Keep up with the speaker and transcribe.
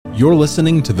You're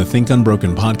listening to the Think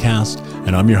Unbroken podcast,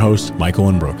 and I'm your host, Michael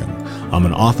Unbroken. I'm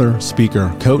an author,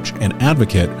 speaker, coach, and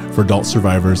advocate for adult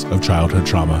survivors of childhood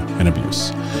trauma and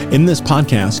abuse. In this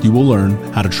podcast, you will learn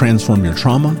how to transform your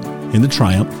trauma into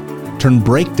triumph, turn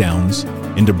breakdowns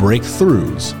into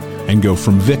breakthroughs, and go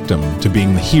from victim to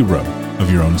being the hero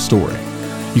of your own story.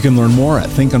 You can learn more at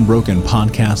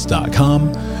thinkunbrokenpodcast.com,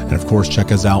 and of course,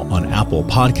 check us out on Apple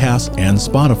Podcasts and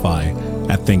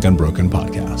Spotify at Think Unbroken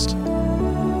Podcast.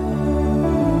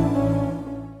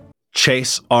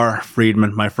 Chase R.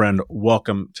 Friedman, my friend,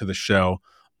 welcome to the show.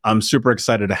 I'm super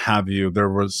excited to have you. There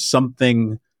was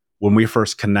something when we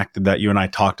first connected that you and I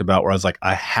talked about where I was like,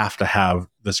 I have to have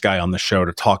this guy on the show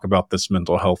to talk about this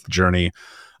mental health journey,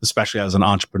 especially as an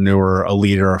entrepreneur, a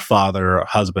leader, a father, a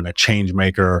husband, a change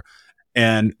maker.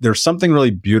 And there's something really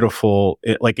beautiful,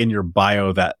 like in your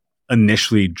bio, that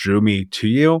initially drew me to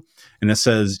you. And it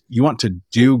says, you want to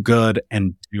do good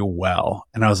and do well.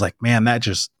 And I was like, man, that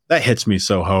hits me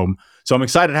so home. So I'm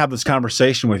excited to have this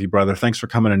conversation with you, brother. Thanks for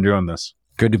coming and doing this.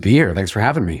 Good to be here. Thanks for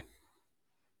having me.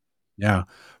 Yeah.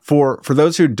 For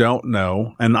those who don't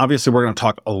know, and obviously we're going to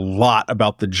talk a lot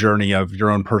about the journey of your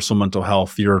own personal mental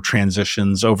health, your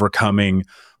transitions, overcoming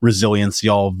resiliency,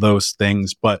 all of those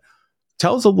things. But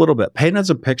tell us a little bit, paint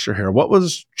us a picture here. What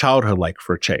was childhood like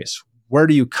for Chase? Where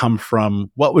do you come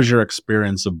from? What was your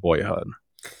experience of boyhood?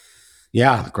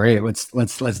 Yeah, great.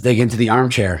 Let's dig into the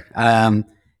armchair.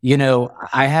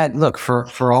 I had, look,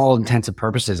 for all intents and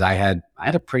purposes, I had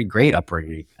a pretty great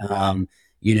upbringing. A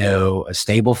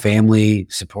stable family,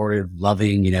 supportive,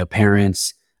 loving,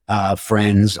 parents,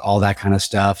 friends, all that kind of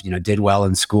stuff, did well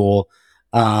in school.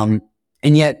 And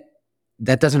yet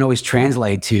that doesn't always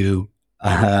translate to,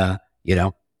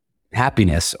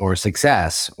 happiness or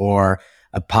success or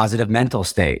a positive mental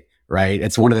state, right?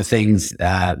 It's one of the things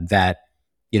that,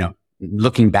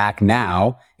 looking back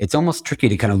now, it's almost tricky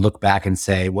to kind of look back and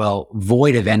say, well,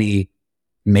 void of any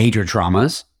major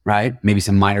traumas, right? Maybe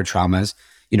some minor traumas,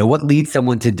 what leads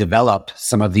someone to develop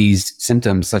some of these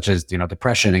symptoms such as,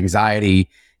 depression, anxiety,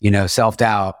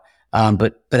 self-doubt.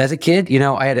 But as a kid,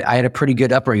 I had a pretty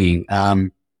good upbringing.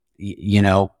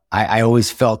 I always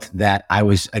felt that I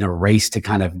was in a race to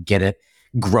kind of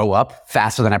grow up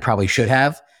faster than I probably should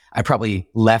have. I probably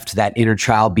left that inner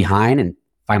child behind and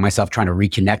find myself trying to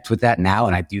reconnect with that now.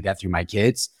 And I do that through my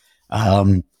kids.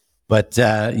 It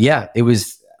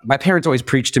was, my parents always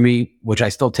preached to me, which I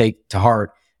still take to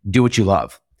heart, do what you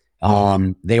love.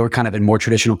 They were kind of in more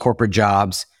traditional corporate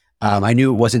jobs. I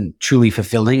knew it wasn't truly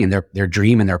fulfilling in their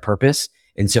dream and their purpose.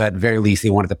 And so at the very least, they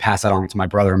wanted to pass that on to my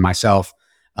brother and myself,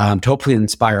 to hopefully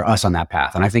inspire us on that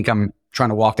path. And I think I'm trying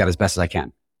to walk that as best as I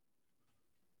can.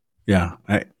 Yeah.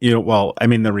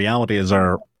 The reality is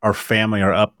our family,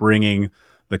 our upbringing,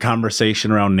 the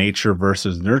conversation around nature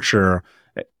versus nurture,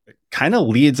 it kind of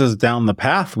leads us down the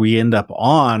path we end up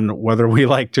on, whether we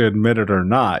like to admit it or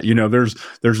not.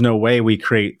 There's no way we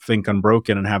create Think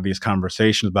Unbroken and have these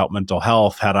conversations about mental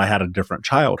health had I had a different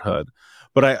childhood.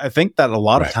 But I think that a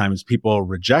lot of times people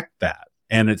reject that.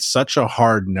 And it's such a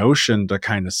hard notion to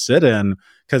kind of sit in,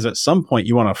 because at some point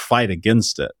you want to fight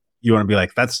against it. You want to be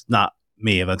like, that's not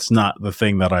me. That's not the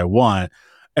thing that I want.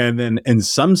 And then in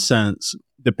some sense,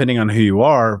 depending on who you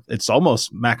are, it's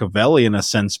almost Machiavellian in a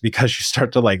sense, because you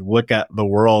start to look at the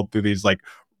world through these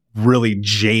really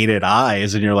jaded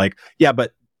eyes. And you're like, yeah,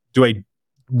 but do I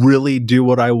really do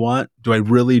what I want? Do I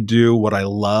really do what I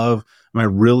love? Am I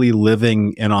really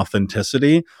living in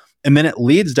authenticity? And then it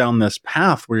leads down this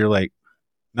path where you're like,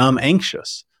 now I'm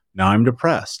anxious. Now I'm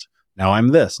depressed. Now I'm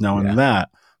this. Now I'm that.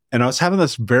 And I was having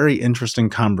this very interesting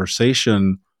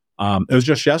conversation. It was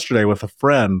just yesterday with a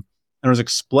friend. And I was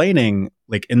explaining,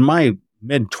 in my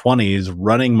mid-20s,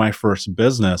 running my first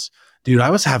business, dude, I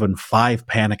was having 5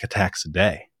 panic attacks a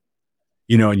day.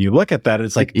 And you look at that,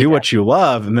 it's like, do what you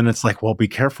love. And then it's like, well, be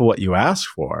careful what you ask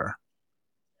for.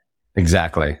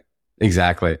 Exactly.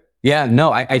 Yeah,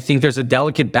 no, I think there's a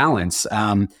delicate balance.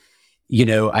 I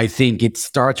think it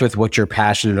starts with what you're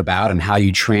passionate about and how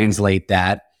you translate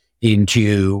that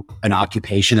into an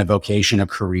occupation, a vocation, a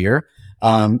career.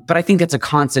 But I think that's a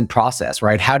constant process,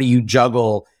 right? How do you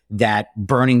juggle that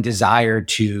burning desire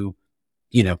to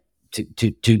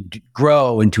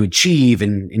grow and to achieve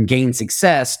and gain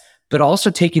success, but also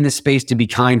taking the space to be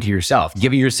kind to yourself,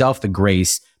 giving yourself the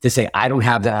grace to say, I don't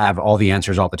have to have all the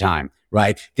answers all the time,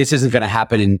 right? This isn't going to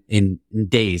happen in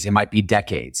days. It might be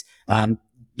decades. I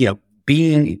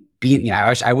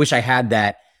wish I had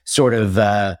that sort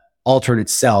of alternate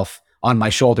self on my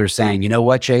shoulders saying, you know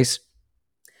what, Chase?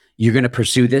 You're going to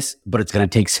pursue this, but it's going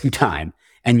to take some time.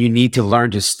 And you need to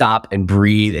learn to stop and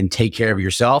breathe and take care of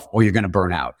yourself, or you're going to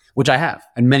burn out, which I have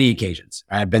on many occasions.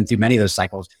 I've been through many of those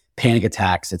cycles, panic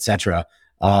attacks, etc.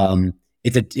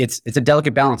 It's a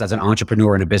delicate balance as an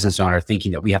entrepreneur and a business owner,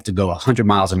 thinking that we have to go 100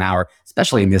 miles an hour,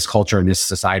 especially in this culture, in this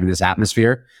society, in this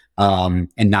atmosphere, and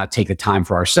not take the time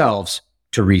for ourselves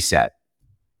to reset.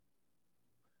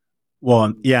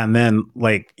 Well, yeah, and then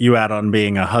like you add on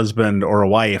being a husband or a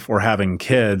wife or having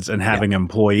kids and Yeah. having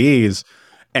employees,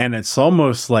 and it's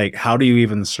almost like how do you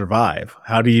even survive?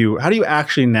 How do you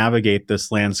actually navigate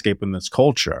this landscape and this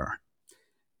culture?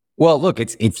 Well, look,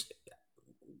 it's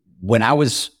when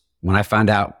I found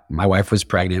out my wife was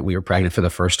pregnant, we were pregnant for the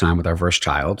first time with our first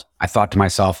child. I thought to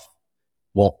myself,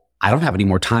 well, I don't have any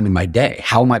more time in my day.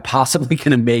 How am I possibly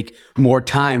going to make more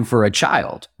time for a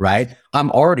child? Right?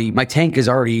 My tank is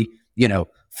already,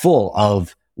 full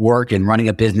of work and running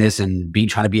a business and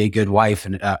trying to be a good wife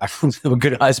and a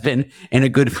good husband and a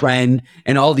good friend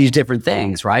and all these different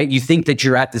things. Right? You think that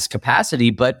you're at this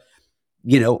capacity, but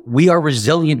we are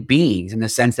resilient beings in the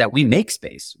sense that we make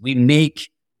space. We make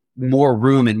more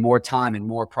room and more time and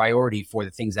more priority for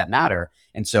the things that matter.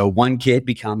 And so one kid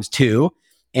becomes two.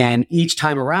 And each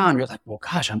time around, you're like, well,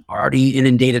 gosh, I'm already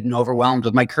inundated and overwhelmed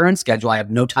with my current schedule. I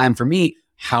have no time for me.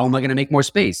 How am I going to make more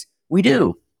space? We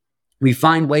do. We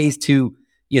find ways to,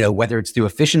 whether it's through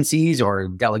efficiencies or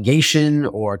delegation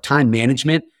or time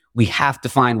management, we have to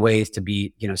find ways to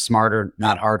be, smarter,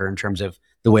 not harder in terms of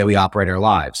the way we operate our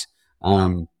lives.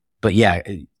 But yeah,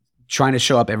 trying to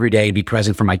show up every day, be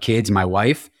present for my kids, my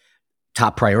wife,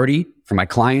 top priority for my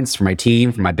clients, for my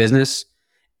team, for my business.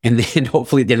 And then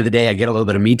hopefully at the end of the day, I get a little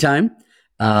bit of me time.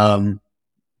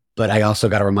 But I also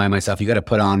got to remind myself, you got to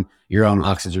put on your own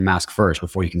oxygen mask first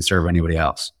before you can serve anybody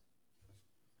else.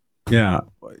 Yeah.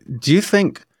 Do you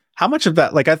think how much of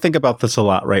that, like I think about this a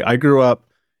lot, right? I grew up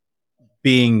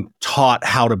being taught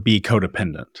how to be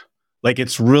codependent. Like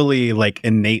it's really like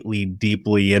innately,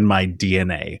 deeply in my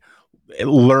DNA,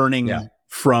 learning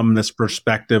from this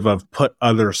perspective of put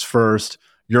others first,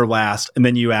 you're last. And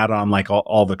then you add on like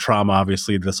all the trauma.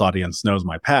 Obviously, this audience knows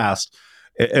my past.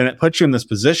 And it puts you in this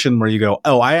position where you go,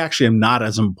 oh, I actually am not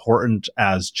as important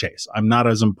as Chase. I'm not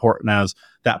as important as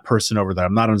that person over there.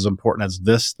 I'm not as important as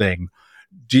this thing.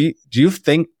 Do you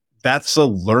think that's a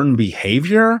learned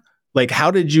behavior? Like, how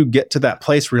did you get to that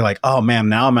place where you're like, oh man,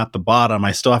 now I'm at the bottom.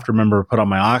 I still have to remember to put on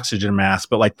my oxygen mask,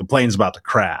 but like the plane's about to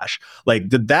crash. Like,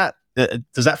 does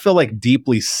that feel like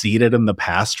deeply seated in the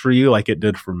past for you, like it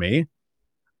did for me?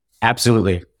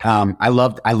 Absolutely. I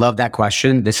love that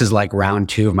question. This is like round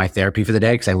 2 of my therapy for the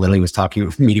day because I literally was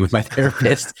meeting with my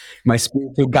therapist, my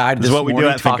spiritual guide this what we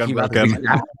morning, do. talking about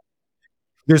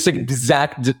this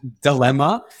exact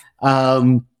dilemma.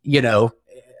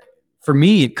 For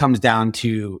me, it comes down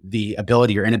to the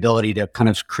ability or inability to kind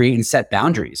of create and set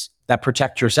boundaries that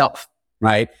protect yourself,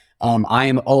 right?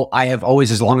 I have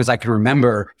always, as long as I can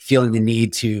remember, feeling the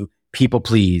need to people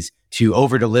please, to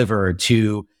over deliver,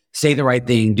 to say the right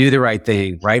thing, do the right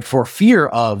thing, right? For fear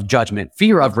of judgment,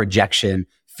 fear of rejection,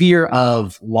 fear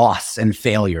of loss and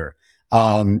failure.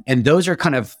 And those are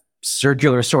kind of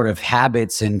circular sort of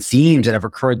habits and themes that have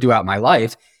occurred throughout my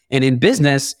life. And in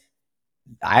business,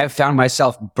 I have found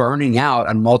myself burning out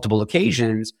on multiple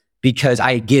occasions because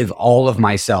I give all of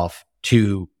myself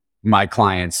to my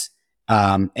clients.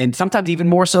 And sometimes even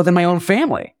more so than my own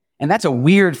family. And that's a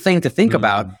weird thing to think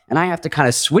about. And I have to kind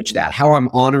of switch that, how I'm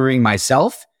honoring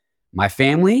myself, my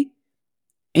family,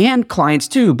 and clients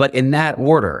too, but in that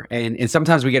order. And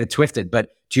sometimes we get it twisted. But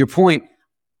to your point,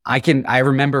 I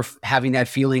remember having that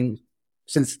feeling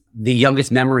since the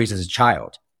youngest memories as a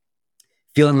child,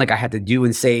 feeling like I had to do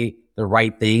and say the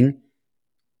right thing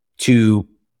to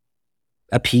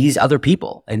appease other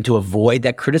people and to avoid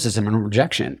that criticism and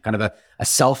rejection, kind of a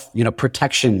self,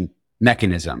 protection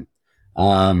mechanism.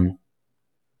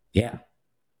 Yeah,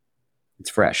 it's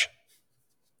fresh.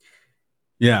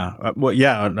 Yeah. Well,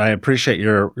 yeah. I appreciate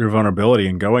your vulnerability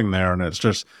in going there. And it's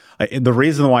just the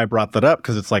reason why I brought that up,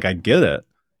 because it's like, I get it.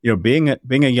 Being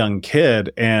a young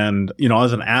kid and, I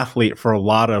was an athlete for a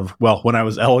lot of, when I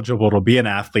was eligible to be an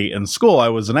athlete in school, I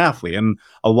was an athlete. And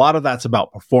a lot of that's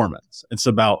about performance. It's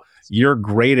about you're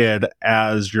graded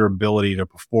as your ability to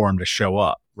perform, to show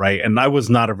up. Right. And I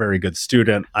was not a very good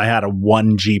student. I had a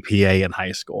 1 GPA in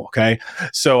high school. Okay.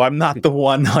 So I'm not the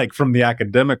one like from the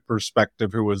academic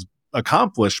perspective who was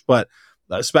accomplished, but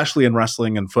especially in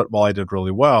wrestling and football, I did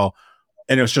really well.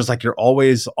 And it was just like, you're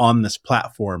always on this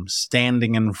platform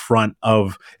standing in front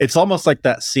of, it's almost like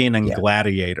that scene in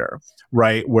Gladiator,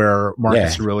 right? Where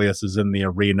Marcus Aurelius is in the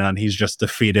arena and he's just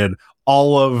defeated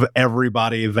all of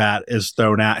everybody that is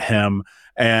thrown at him.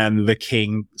 And the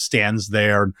king stands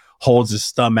there and holds his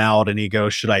thumb out and he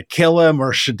goes, should I kill him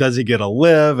or does he get to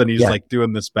live? And he's Yeah. like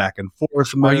doing this back and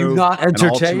forth Are you move. not And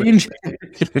ultimately,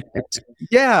 entertained?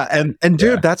 yeah. And Yeah.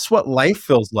 dude, that's what life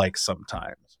feels like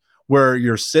sometimes, where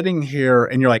you're sitting here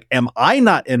and you're like, am I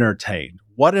not entertained?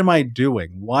 What am I doing?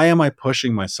 Why am I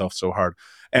pushing myself so hard?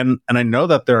 And I know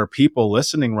that there are people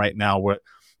listening right now where,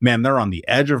 man, they're on the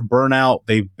edge of burnout.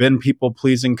 They've been people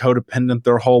pleasing, codependent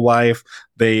their whole life.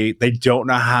 They don't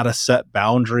know how to set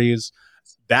boundaries.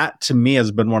 That to me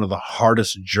has been one of the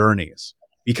hardest journeys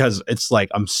because it's like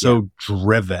I'm so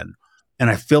driven. And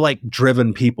I feel like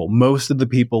driven people, most of the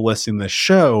people listening to this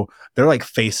show, they're like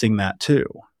facing that too.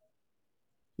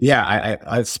 Yeah,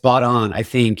 I spot on. I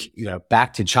think,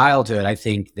 back to childhood, I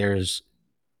think there's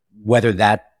whether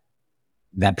that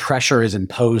pressure is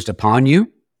imposed upon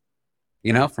you,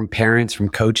 from parents, from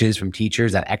coaches, from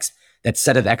teachers, that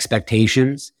set of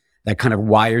expectations that kind of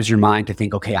wires your mind to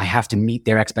think, okay, I have to meet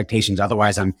their expectations.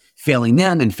 Otherwise I'm failing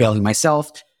them and failing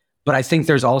myself. But I think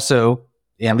there's also,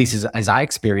 at least as I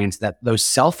experienced, that those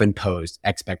self-imposed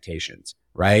expectations,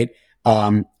 right?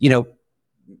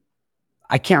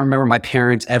 I can't remember my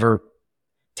parents ever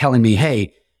telling me,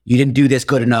 hey, you didn't do this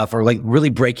good enough, or like really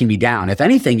breaking me down. If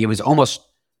anything, it was almost,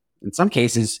 in some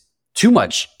cases, too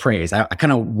much praise. I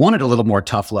kind of wanted a little more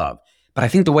tough love. But I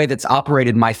think the way that's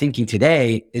operated my thinking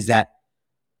today is that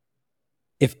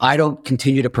if I don't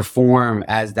continue to perform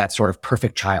as that sort of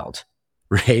perfect child,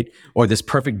 right? Or this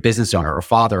perfect business owner or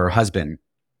father or husband,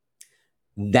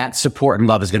 that support and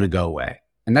love is going to go away.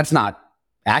 And that's not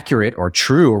accurate or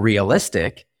true or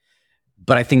realistic.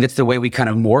 But I think that's the way we kind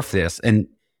of morph this. And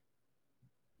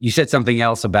you said something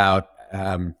else about,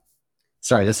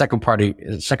 the second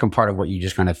part of what you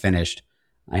just kind of finished.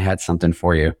 I had something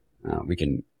for you. We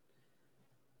can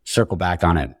circle back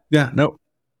on it. Yeah, no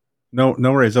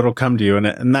worries. It'll come to you.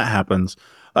 And that happens.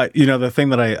 The thing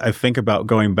that I think about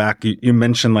going back, you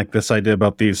mentioned like this idea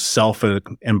about these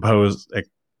self-imposed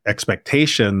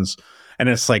expectations. And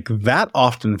it's like that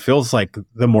often feels like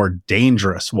the more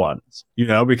dangerous ones,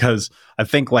 because I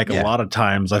think like a lot of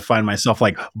times I find myself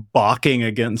like balking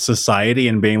against society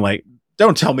and being like,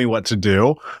 don't tell me what to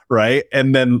do. Right.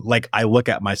 And then like I look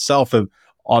at myself and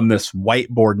on this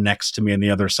whiteboard next to me on the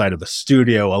other side of the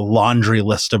studio, a laundry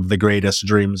list of the greatest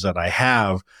dreams that I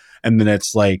have. And then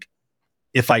it's like,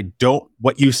 if I don't,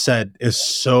 what you said is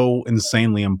so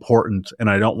insanely important and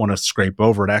I don't want to scrape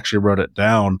over it. I actually wrote it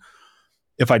down.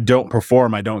 If I don't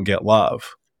perform, I don't get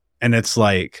love. And it's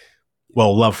like,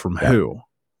 well, love from who?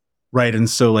 Right. And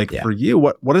so like for you,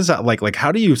 what is that like? Like,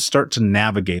 how do you start to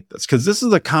navigate this? Because this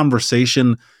is a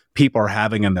conversation people are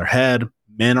having in their head.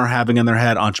 Men are having in their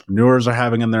head. Entrepreneurs are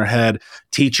having in their head.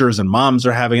 Teachers and moms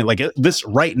are having it. Like this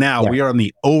right now, we are on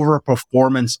the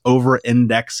overperformance,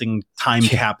 over-indexing time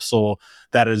capsule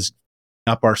that is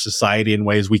up our society in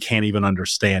ways we can't even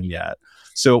understand yet.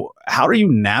 So how are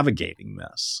you navigating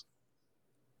this?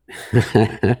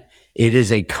 It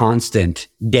is a constant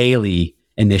daily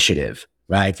initiative,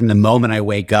 right? From the moment I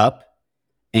wake up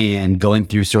and going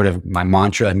through sort of my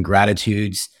mantra and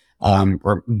gratitudes,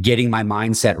 or getting my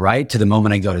mindset right to the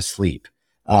moment I go to sleep.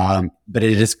 But it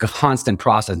is a constant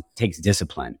process. It takes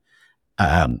discipline.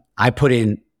 I put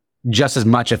in just as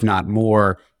much, if not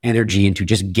more, energy into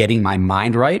just getting my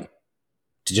mind right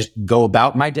to just go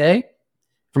about my day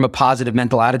from a positive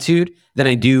mental attitude than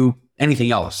I do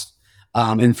anything else.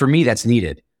 And for me, that's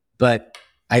needed. But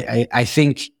I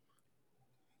think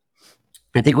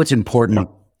what's important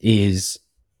is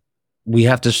we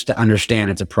have to understand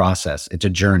it's a process. It's a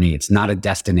journey. It's not a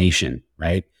destination,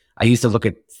 right? I used to look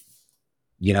at,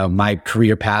 my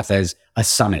career path as a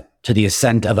summit to the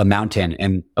ascent of a mountain.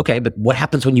 And okay, but what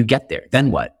happens when you get there?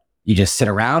 Then what? You just sit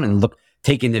around and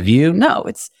take in the view? No,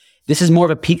 this is more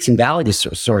of a peaks and valleys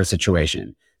sort of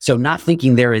situation. So not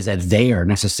thinking there is a there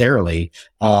necessarily,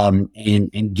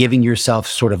 and giving yourself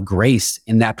sort of grace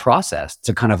in that process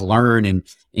to kind of learn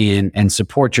and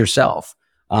support yourself.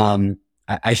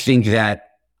 I think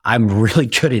that I'm really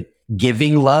good at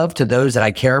giving love to those that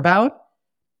I care about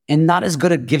and not as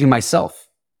good at giving myself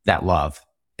that love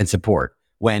and support,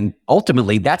 when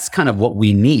ultimately that's kind of what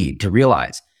we need to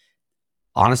realize.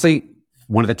 Honestly,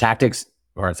 one of the tactics,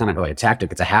 or it's not really a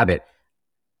tactic, it's a habit.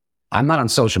 I'm not on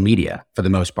social media for the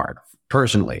most part,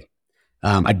 personally.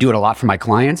 I do it a lot for my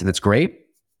clients and it's great.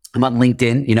 I'm on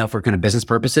LinkedIn, for kind of business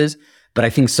purposes, but I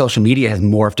think social media has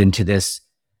morphed into this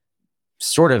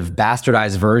sort of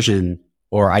bastardized version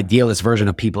or idealist version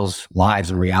of people's lives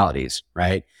and realities,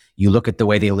 right? You look at the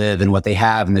way they live and what they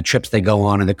have and the trips they go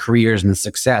on and the careers and the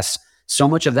success so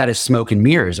much of that is smoke and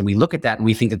mirrors. And we look at that and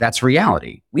we think that that's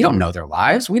reality. We don't know their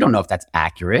lives. We don't know if that's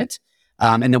accurate.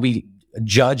 And then we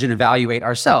judge and evaluate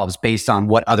ourselves based on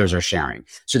what others are sharing.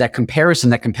 So that comparison,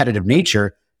 that competitive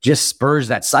nature just spurs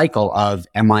that cycle of,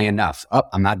 am I enough? Oh,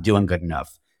 I'm not doing good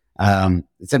enough.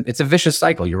 It's a vicious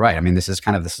cycle. You're right. I mean, this is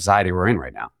kind of the society we're in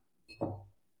right now.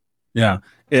 Yeah.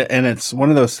 And it's one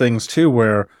of those things too,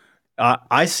 where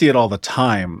I see it all the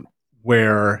time,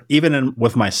 where even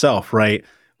with myself, right?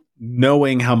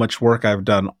 Knowing how much work I've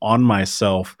done on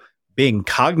myself, being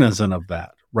cognizant of that,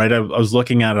 right? I was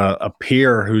looking at a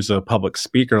peer who's a public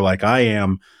speaker like I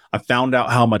am. I found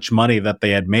out how much money that they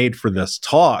had made for this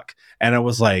talk. And it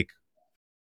was like,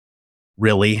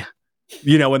 really?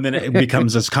 And then it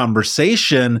becomes this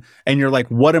conversation and you're like,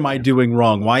 what am I doing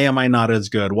wrong? Why am I not as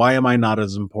good? Why am I not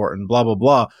as important? Blah, blah,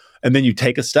 blah. And then you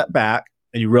take a step back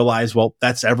and you realize, well,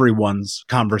 that's everyone's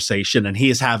conversation. And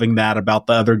he's having that about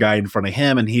the other guy in front of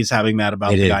him. And he's having that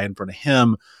about the guy in front of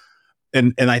him.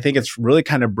 And I think it's really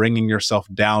kind of bringing yourself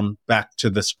down back to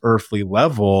this earthly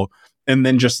level and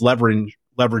then just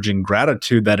leveraging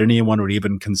gratitude that anyone would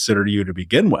even consider you to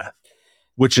begin with,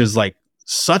 which is like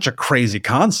such a crazy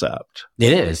concept.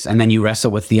 It is. And then you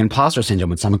wrestle with the imposter syndrome.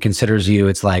 When someone considers you,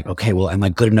 it's like, okay, well, am I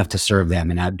good enough to serve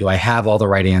them? And do I have all the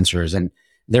right answers? And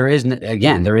there is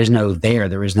no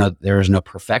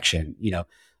perfection.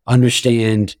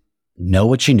 Understand, know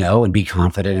what you know and be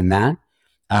confident in that.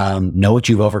 Know what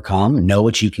you've overcome, know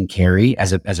what you can carry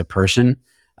as a person.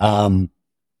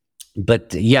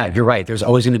 But yeah, you're right. There's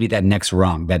always going to be that next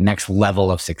rung, that next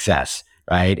level of success,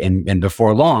 right? And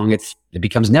before long, it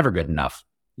becomes never good enough.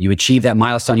 You achieve that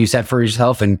milestone you set for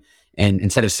yourself, and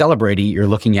instead of celebrating, you're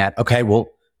looking at, okay, well,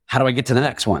 how do I get to the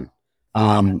next one?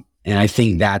 And I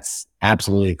think that's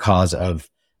absolutely a cause of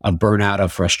burnout,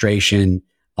 of frustration,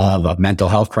 of mental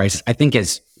health crisis. I think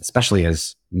especially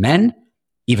as men,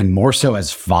 even more so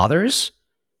as fathers,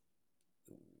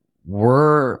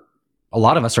 a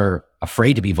lot of us are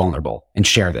afraid to be vulnerable and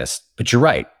share this. But you're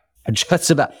right.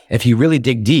 If you really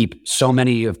dig deep, so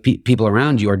many of people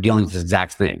around you are dealing with this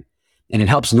exact thing. And it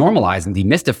helps normalize and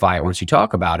demystify it once you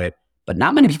talk about it. But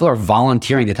not many people are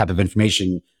volunteering the type of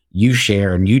information you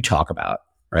share and you talk about,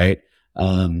 right?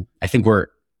 I think we're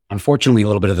unfortunately a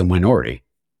little bit of the minority.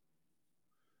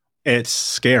 It's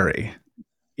scary.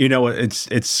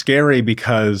 It's scary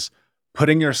because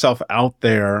putting yourself out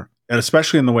there, and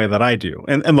especially in the way that I do.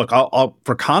 And look, I'll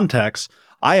for context,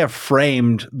 I have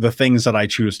framed the things that I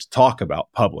choose to talk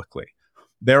about publicly.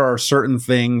 There are certain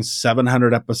things,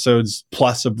 700 episodes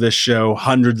plus of this show,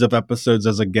 hundreds of episodes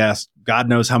as a guest, God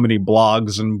knows how many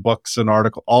blogs and books and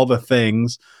articles, all the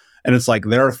things. And it's like,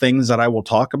 there are things that I will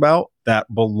talk about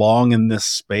that belong in this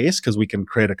space because we can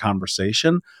create a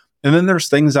conversation. And then there's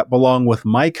things that belong with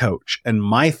my coach and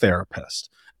my therapist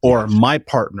or my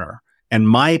partner and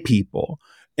my people.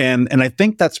 And I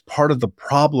think that's part of the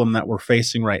problem that we're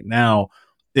facing right now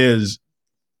is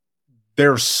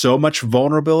there's so much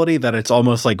vulnerability that it's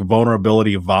almost like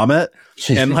vulnerability vomit.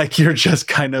 And like, you're just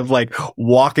kind of like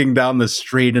walking down the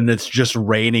street and it's just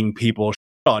raining people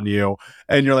on you.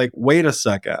 And you're like, wait a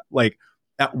second, like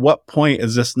at what point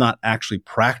is this not actually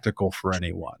practical for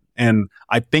anyone? And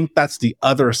I think that's the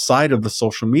other side of the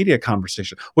social media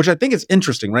conversation, which I think is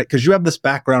interesting, right? Because you have this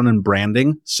background in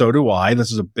branding. So do I.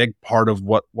 This is a big part of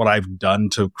what I've done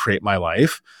to create my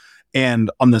life.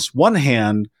 And on this one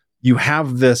hand, you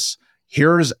have this,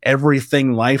 here's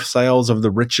everything lifestyles of the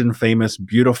rich and famous,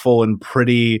 beautiful and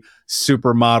pretty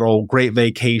supermodel, great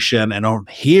vacation. And on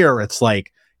here, it's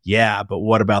like, yeah, but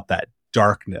what about that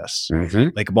darkness? Mm-hmm.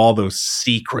 Like all those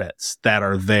secrets that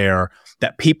are there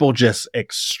that people just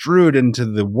extrude into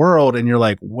the world. And you're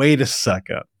like, wait a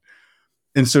second.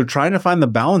 And so trying to find the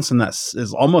balance in that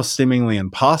is almost seemingly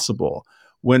impossible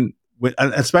when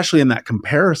especially in that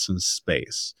comparison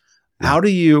space. Yeah. How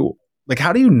do you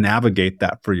navigate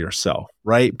that for yourself?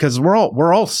 Right. Because we're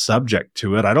all subject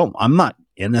to it. I'm not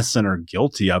innocent or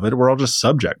guilty of it. We're all just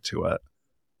subject to it.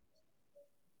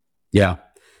 Yeah.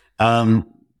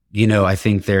 I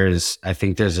think there's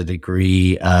a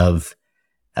degree of,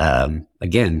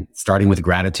 again, starting with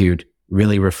gratitude,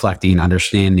 really reflecting,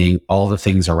 understanding all the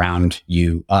things around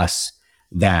you, us,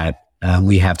 that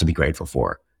we have to be grateful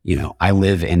for. I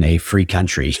live in a free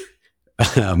country.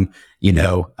 I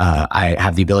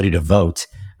have the ability to vote.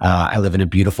 I live in a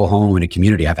beautiful home, in a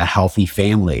community. I have a healthy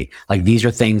family. Like, these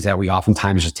are things that we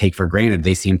oftentimes just take for granted.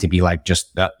 They seem to be like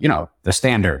just the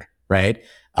standard, right?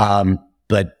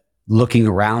 But looking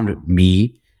around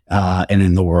me and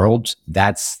in the world,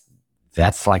 that's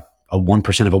like a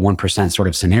 1% of a 1% sort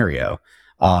of scenario.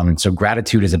 So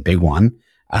gratitude is a big one.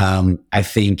 I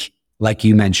think like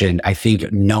you mentioned, I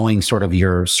think knowing sort of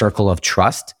your circle of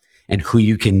trust and who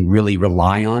you can really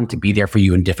rely on to be there for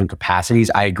you in different capacities.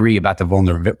 I agree about the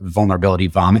vulnerability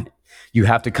vomit. You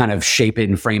have to kind of shape it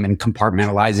and frame and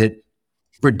compartmentalize it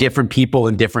for different people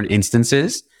in different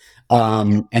instances.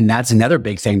 And that's another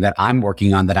big thing that I'm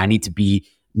working on that I need to be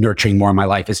nurturing more in my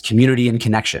life is community and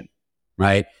connection,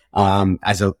 right?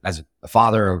 As a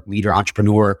father, a leader,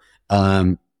 entrepreneur,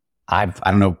 I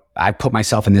don't know, I put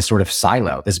myself in this sort of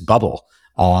silo, this bubble.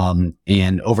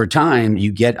 And over time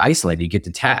you get isolated, you get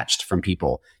detached from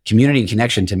people. Community and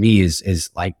connection to me is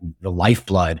like the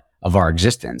lifeblood of our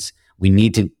existence. We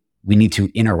need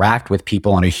to interact with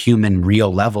people on a human,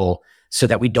 real level so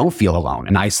that we don't feel alone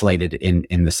and isolated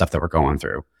in the stuff that we're going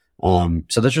through.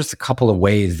 So there's just a couple of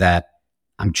ways that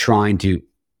I'm trying to,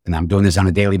 and I'm doing this on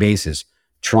a daily basis,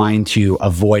 trying to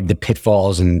avoid the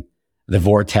pitfalls and the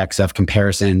vortex of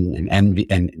comparison and envy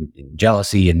and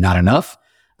jealousy and not enough,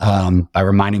 by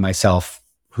reminding myself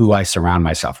who I surround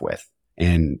myself with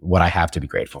and what I have to be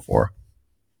grateful for.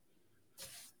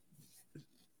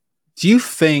 Do you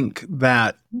think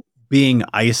that being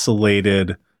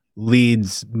isolated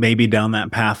leads maybe down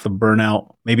that path of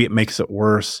burnout? Maybe it makes it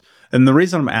worse. And the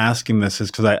reason I'm asking this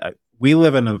is because we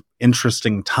live in an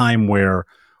interesting time where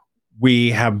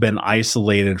we have been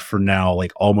isolated for now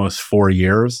like almost 4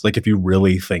 years. Like if you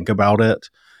really think about it,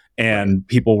 and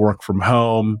people work from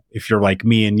home. If you're like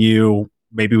me and you,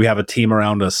 maybe we have a team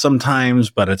around us sometimes,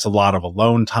 but it's a lot of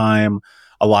alone time.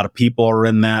 A lot of people are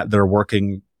in that. They're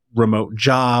working remote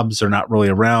jobs. They're not really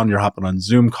around. You're hopping on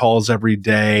Zoom calls every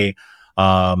day.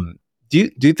 Do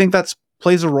you think that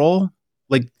plays a role?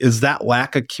 Like, is that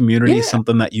lack of community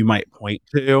something that you might point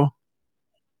to?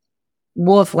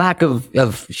 Well, it's lack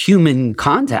of human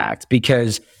contact,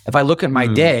 because if I look at my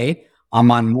day,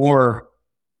 I'm on more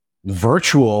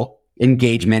virtual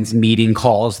engagements, meeting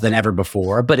calls than ever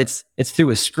before, but it's through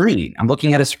a screen. I'm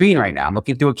looking at a screen right now. I'm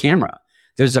looking through a camera.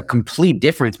 There's a complete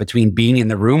difference between being in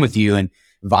the room with you and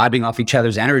vibing off each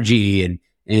other's energy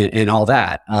and all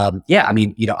that. I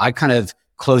mean, I kind of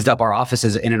closed up our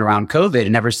offices in and around COVID,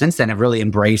 and ever since then, I've really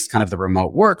embraced kind of the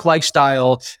remote work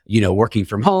lifestyle, working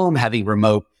from home, having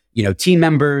remote, team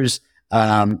members.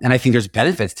 And I think there's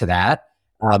benefits to that.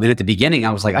 And at the beginning,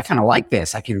 I was like, I kind of like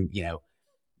this. I can,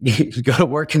 go to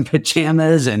work in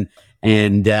pajamas and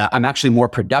I'm actually more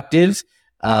productive.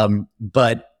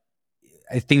 But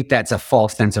I think that's a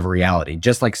false sense of reality,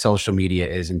 just like social media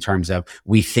is, in terms of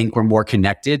we think we're more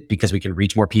connected because we can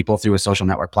reach more people through a social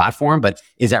network platform. But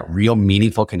is that real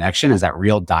meaningful connection? Is that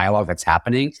real dialogue that's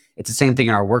happening? It's the same thing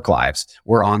in our work lives.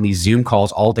 We're on these Zoom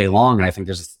calls all day long. And I think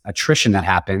there's attrition that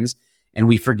happens, and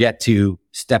we forget to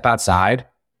step outside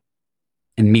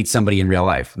and meet somebody in real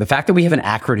life. The fact that we have an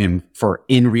acronym for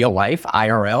in real life,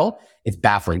 IRL, it's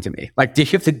baffling to me. Like, do you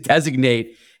have to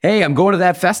designate, hey, I'm going to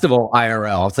that festival,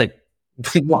 IRL? It's like,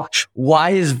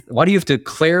 why do you have to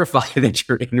clarify that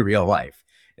you're in real life?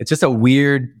 It's just a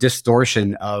weird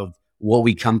distortion of what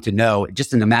we come to know.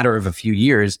 Just in a matter of a few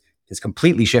years, it's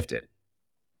completely shifted.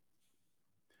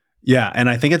 Yeah, and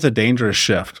I think it's a dangerous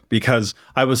shift, because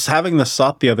I was having this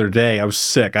thought the other day. I was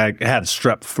sick. I had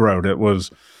strep throat. It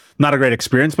was not a great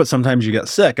experience, but sometimes you get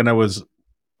sick. And I was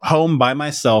home by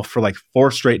myself for like 4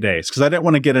 straight days because I didn't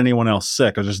want to get anyone else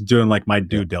sick. I was just doing like my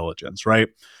due diligence, right?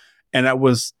 And I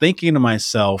was thinking to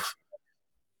myself,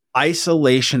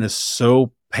 isolation is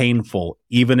so painful,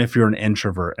 even if you're an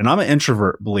introvert. And I'm an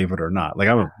introvert, believe it or not. Like,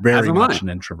 I'm very much an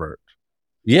introvert.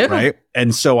 Yeah. Right.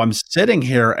 And so I'm sitting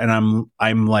here and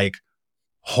I'm like,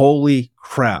 holy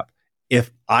crap.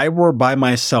 If I were by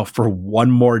myself for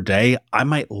one more day, I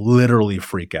might literally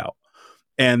freak out.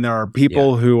 And there are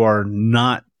people who are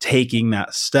not taking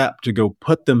that step to go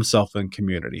put themselves in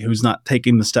community, who's not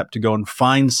taking the step to go and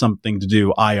find something to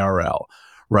do IRL.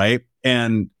 Right.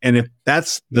 And if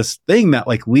that's this thing that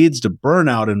like leads to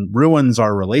burnout and ruins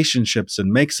our relationships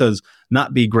and makes us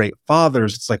not be great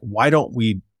fathers, it's like, why don't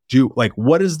we do, like,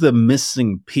 what is the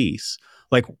missing piece?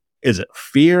 Like, is it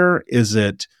fear? Is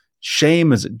it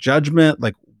shame? Is it judgment?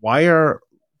 Like,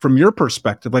 from your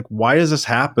perspective, like, why is this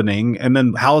happening? And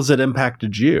then how has it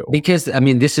impacted you? Because, I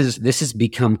mean, this has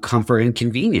become comfort and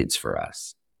convenience for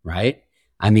us, right?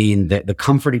 I mean, the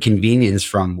comfort and convenience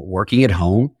from working at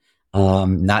home,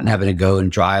 not having to go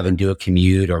and drive and do a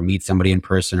commute or meet somebody in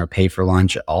person or pay for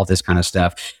lunch, all this kind of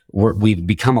stuff. We've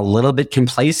become a little bit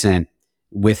complacent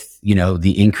with,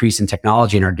 the increase in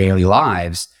technology in our daily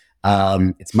lives.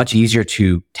 It's much easier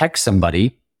to text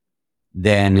somebody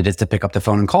than it is to pick up the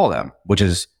phone and call them, which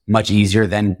is much easier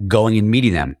than going and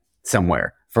meeting them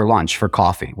somewhere for lunch, for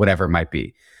coffee, whatever it might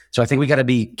be. So I think we got to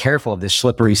be careful of this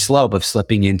slippery slope of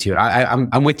slipping into it.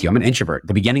 I'm with you. I'm an introvert.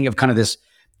 The beginning of kind of this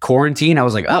quarantine, I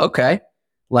was like, oh, okay.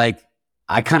 Like,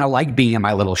 I kind of like being in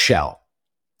my little shell.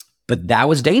 But that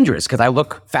was dangerous because I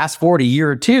look fast forward a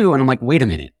year or two and I'm like, wait a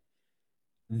minute,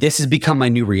 this has become my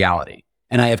new reality.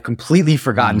 And I have completely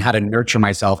forgotten how to nurture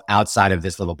myself outside of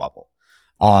this little bubble.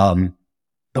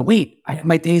 But wait, I have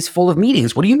my days full of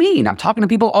meetings. What do you mean? I'm talking to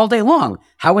people all day long.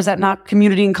 How is that not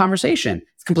community and conversation?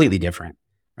 It's completely different,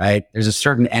 right? There's a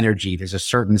certain energy. There's a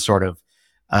certain sort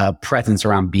of presence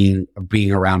around being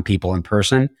around people in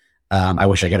person. I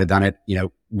wish I could have done it,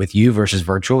 with you versus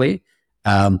virtually.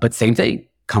 But same thing,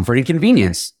 comfort and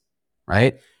convenience,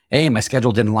 right? Hey, my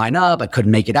schedule didn't line up. I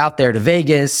couldn't make it out there to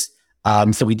Vegas.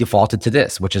 So we defaulted to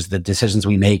this, which is the decisions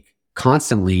we make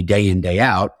constantly day in, day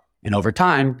out. And over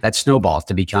time, that snowballs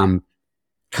to become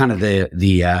kind of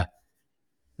the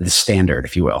standard,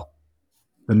 if you will.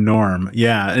 The norm.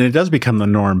 Yeah. And it does become the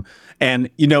norm.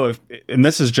 And, and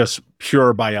this is just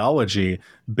pure biology,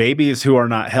 babies who are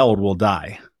not held will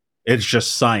die. It's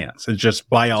just science. It's just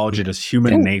biology. It's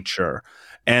human nature.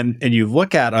 And you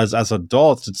look at us as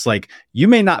adults, it's like, you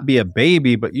may not be a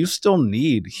baby, but you still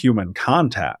need human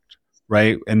contact,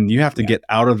 right? And you have to get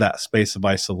out of that space of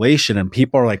isolation. And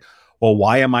people are like, well,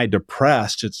 why am I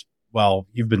depressed? Well,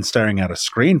 you've been staring at a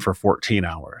screen for 14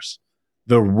 hours.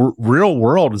 The real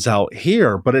world is out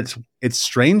here, but it's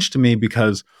strange to me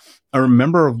because I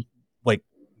remember like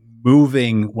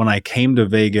moving when I came to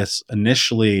Vegas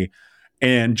initially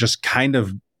and just kind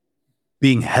of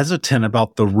being hesitant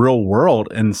about the real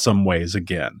world in some ways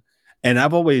again. And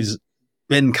I've always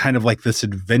been kind of like this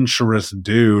adventurous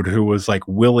dude who was like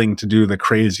willing to do the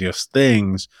craziest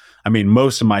things. I mean,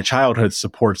 most of my childhood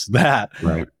supports that.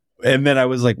 Right. And then I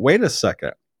was like, wait a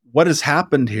second, what has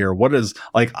happened here? What is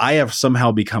like, I have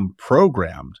somehow become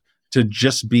programmed to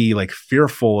just be like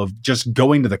fearful of just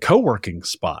going to the co-working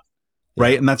spot.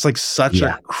 Right. And that's like such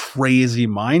a crazy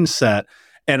mindset.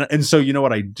 And so, you know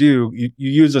what I do? You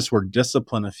use this word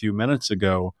discipline a few minutes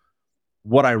ago.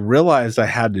 What I realized I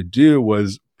had to do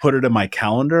was put it in my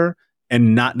calendar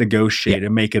and not negotiate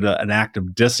and make it an act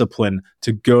of discipline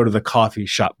to go to the coffee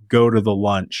shop, go to the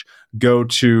lunch, go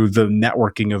to the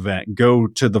networking event, go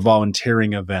to the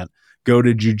volunteering event, go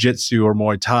to jujitsu or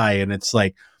Muay Thai. And it's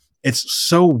like, it's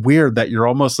so weird that you're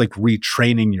almost like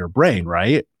retraining your brain,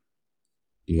 right?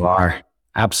 You are.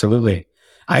 Absolutely.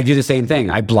 I do the same thing.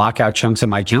 I block out chunks of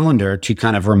my calendar to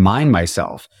kind of remind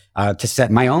myself to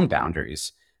set my own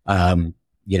boundaries. I'm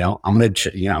going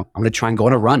to try and go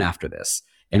on a run after this.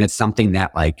 And it's something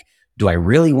that like, do I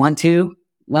really want to?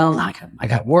 Well, I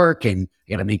got work and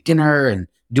I got to make dinner and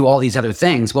do all these other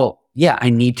things. Well, yeah, I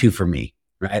need to for me,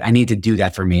 right? I need to do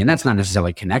that for me. And that's not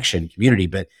necessarily connection, community,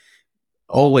 but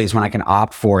always when I can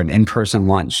opt for an in-person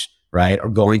lunch, right? Or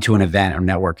going to an event or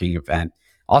networking event,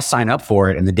 I'll sign up for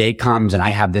it. And the day comes and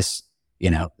I have this,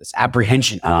 this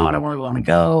apprehension. Oh, I don't really want to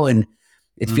go. And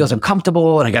it feels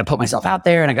uncomfortable and I got to put myself out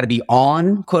there and I got to be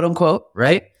on, quote unquote.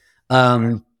 Right.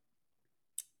 But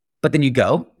then you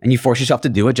go and you force yourself to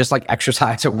do it just like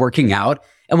exercise or working out.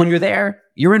 And when you're there,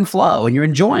 you're in flow and you're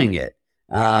enjoying it.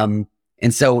 And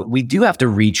so we do have to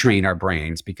retrain our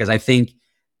brains because I think,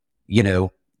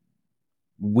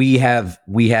 we have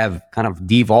kind of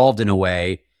devolved in a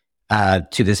way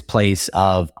to this place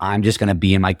of I'm just going to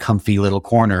be in my comfy little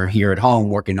corner here at home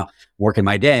working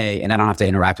my day and I don't have to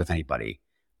interact with anybody.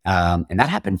 And that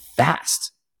happened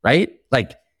fast, right?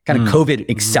 Like kind of COVID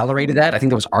accelerated that. I think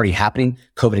that was already happening.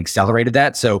 COVID accelerated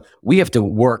that. So we have to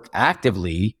work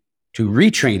actively to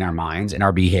retrain our minds and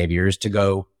our behaviors to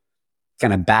go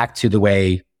kind of back to the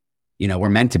way, we're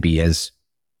meant to be as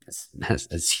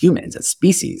humans, as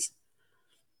species.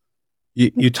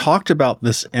 You talked about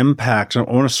this impact. I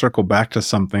want to circle back to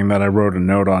something that I wrote a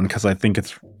note on because I think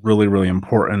it's really, really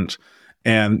important.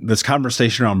 And this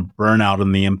conversation around burnout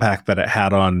and the impact that it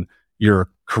had on your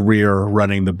career,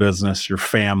 running the business, your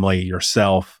family,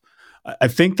 yourself. I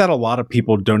think that a lot of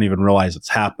people don't even realize it's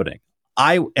happening.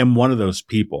 I am one of those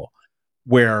people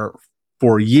where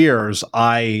for years,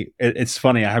 it's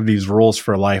funny, I have these rules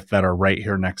for life that are right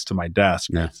here next to my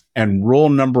desk. Yes. And rule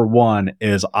number one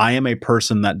is I am a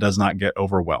person that does not get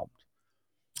overwhelmed.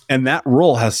 And that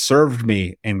rule has served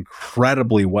me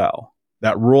incredibly well.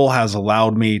 That rule has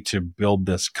allowed me to build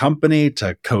this company,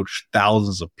 to coach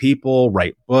thousands of people,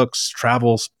 write books,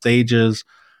 travel stages.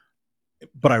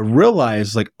 But I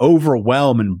realized like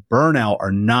overwhelm and burnout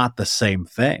are not the same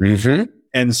thing. Mm-hmm.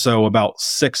 And so about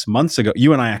 6 months ago,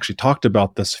 you and I actually talked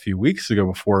about this a few weeks ago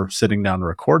before sitting down to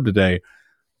record today.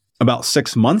 About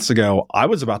 6 months ago, I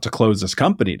was about to close this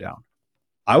company down.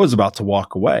 I was about to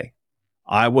walk away.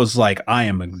 I was like, I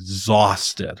am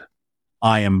exhausted.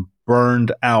 I am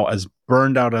burned out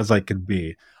as I could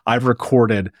be. I've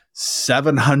recorded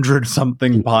 700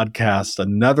 something podcasts,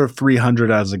 another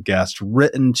 300 as a guest,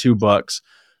 written 2 books,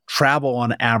 travel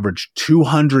on average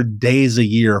 200 days a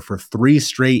year for 3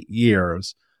 straight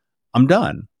years. I'm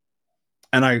done.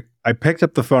 And I picked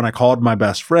up the phone. I called my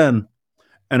best friend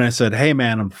and I said, hey,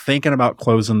 man, I'm thinking about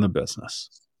closing the business.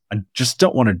 I just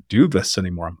don't want to do this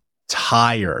anymore. I'm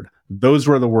tired. Those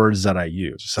were the words that I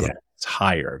used. I said, I'm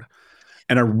tired.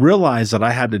 And I realized that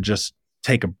I had to just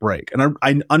take a break. And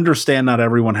I understand not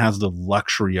everyone has the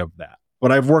luxury of that,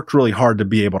 but I've worked really hard to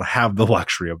be able to have the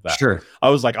luxury of that. Sure. I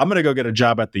was like, I'm going to go get a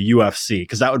job at the UFC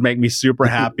because that would make me super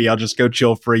happy. I'll just go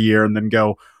chill for a year and then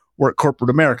go work corporate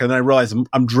America. And then I realized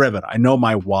I'm driven. I know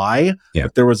my why,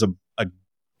 but there was a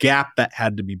gap that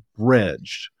had to be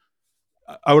bridged.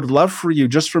 I would love for you,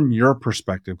 just from your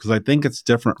perspective, because I think it's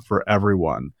different for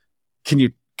everyone. Can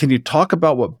you talk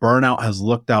about what burnout has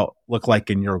looked like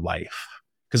in your life?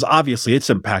 Because obviously it's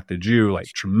impacted you like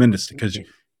tremendously, because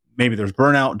maybe there's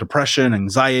burnout, depression,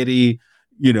 anxiety,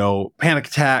 panic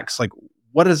attacks. Like,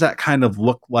 what does that kind of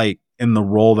look like in the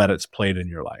role that it's played in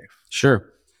your life? Sure.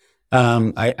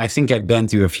 I think I've been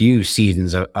through a few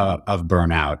seasons of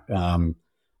burnout.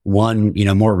 One,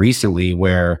 more recently,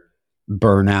 where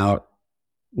burnout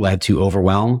led to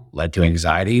overwhelm, led to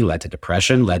anxiety, led to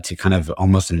depression, led to kind of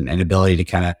almost an inability to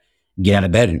kind of get out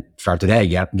of bed and start the day,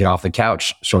 get off the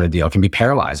couch sort of deal. It can be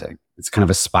paralyzing. It's kind of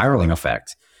a spiraling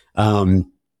effect.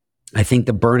 I think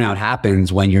the burnout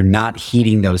happens when you're not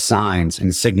heeding those signs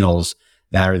and signals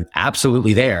that are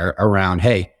absolutely there around,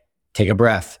 hey, take a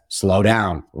breath, slow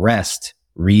down, rest,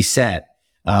 reset,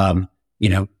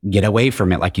 get away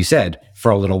from it, like you said, for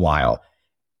a little while.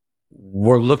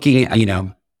 We're looking at,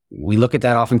 we look at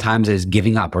that oftentimes as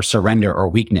giving up or surrender or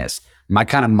weakness. My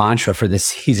kind of mantra for this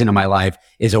season of my life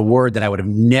is a word that I would have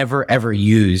never, ever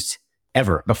used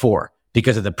ever before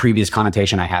because of the previous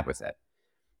connotation I had with it.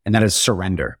 And that is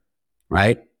surrender,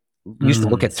 right? We used to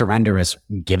look at surrender as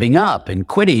giving up and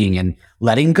quitting and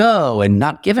letting go and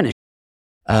not giving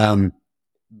a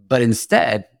but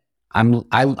instead,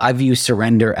 I view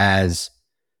surrender as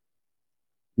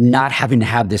not having to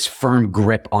have this firm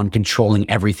grip on controlling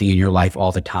everything in your life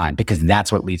all the time, because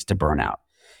that's what leads to burnout.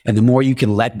 And the more you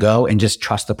can let go and just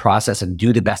trust the process and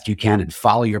do the best you can and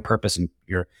follow your purpose and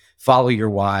follow your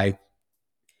why,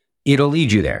 it'll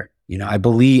lead you there. I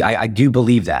do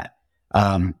believe that.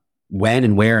 When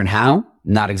and where and how,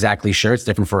 not exactly sure. It's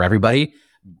different for everybody.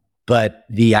 But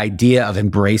the idea of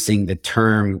embracing the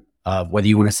term of whether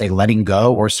you want to say letting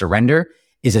go or surrender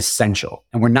is essential.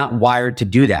 And we're not wired to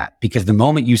do that, because the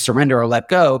moment you surrender or let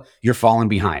go, you're falling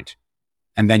behind.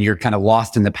 And then you're kind of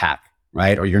lost in the pack,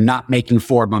 right? Or you're not making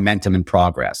forward momentum and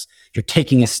progress. You're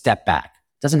taking a step back.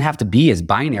 It doesn't have to be as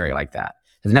binary like that.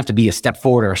 It doesn't have to be a step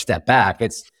forward or a step back.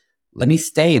 It's let me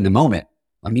stay in the moment.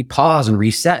 Let me pause and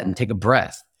reset and take a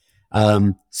breath.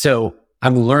 So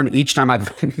I'm learning each time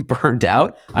I've been burned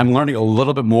out, I'm learning a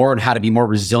little bit more on how to be more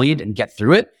resilient and get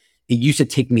through it. It used to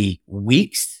take me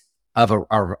weeks of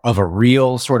a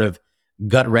real sort of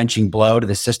gut-wrenching blow to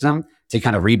the system to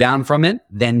kind of rebound from it,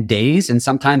 then days. And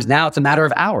sometimes now it's a matter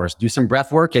of hours. Do some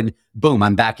breath work and boom,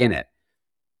 I'm back in it.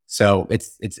 So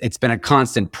it's been a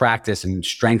constant practice and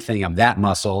strengthening of that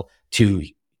muscle to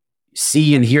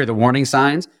see and hear the warning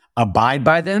signs, abide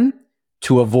by them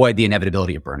to avoid the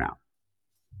inevitability of burnout.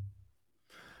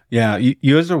 Yeah, you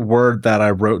used a word that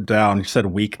I wrote down. You said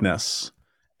weakness.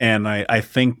 And I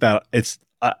think that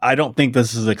I don't think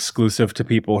this is exclusive to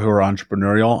people who are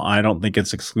entrepreneurial. I don't think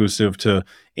it's exclusive to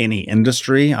any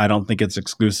industry. I don't think it's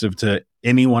exclusive to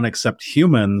anyone except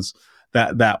humans.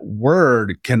 That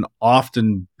word can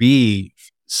often be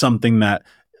something that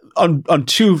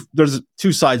there's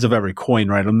two sides of every coin,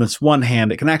 right? On this one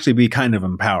hand, it can actually be kind of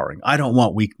empowering. I don't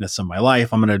want weakness in my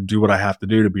life. I'm going to do what I have to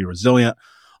do to be resilient.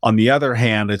 On the other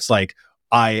hand, it's like,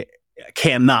 I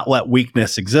cannot let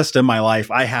weakness exist in my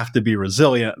life. I have to be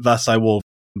resilient. Thus, I will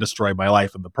destroy my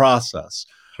life in the process.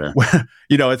 Sure.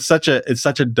 It's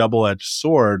such a double-edged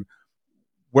sword.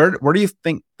 Where do you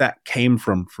think that came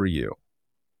from for you?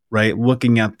 Right?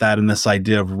 Looking at that and this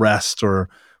idea of rest or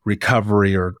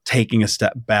recovery or taking a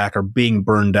step back or being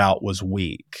burned out was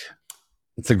weak.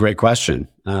 It's a great question.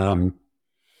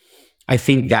 I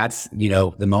think that's,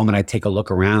 the moment I take a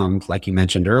look around, like you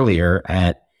mentioned earlier,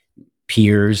 at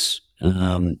peers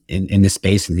in this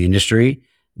space, in the industry,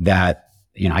 that,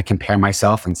 I compare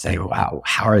myself and say, wow,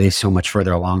 how are they so much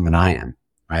further along than I am,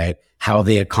 right? How have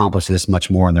they accomplished this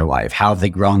much more in their life? How have they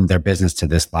grown their business to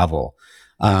this level?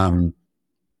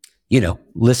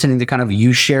 Listening to kind of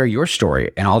you share your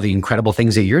story and all the incredible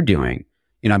things that you're doing.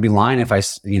 I'd be lying if I,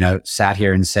 sat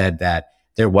here and said that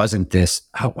there wasn't this,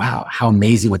 oh, wow, how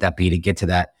amazing would that be to get to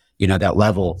that, that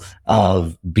level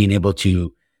of being able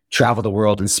to travel the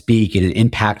world and speak and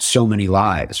impact so many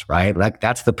lives, right? Like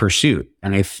that's the pursuit.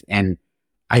 And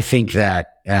I think that,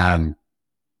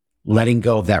 letting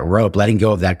go of that rope, letting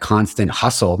go of that constant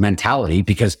hustle mentality,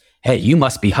 because, hey, you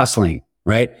must be hustling,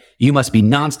 right? You must be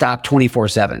nonstop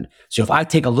 24/7. So if I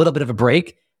take a little bit of a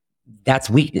break, that's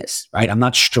weakness, right? I'm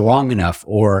not strong enough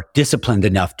or disciplined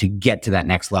enough to get to that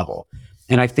next level.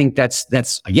 And I think that's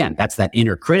that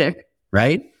inner critic,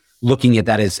 right? Looking at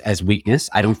that as weakness.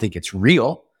 I don't think it's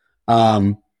real.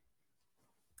 I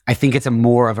think it's a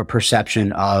more of a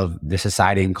perception of the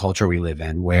society and culture we live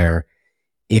in, where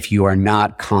if you are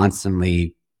not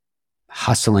constantly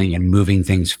hustling and moving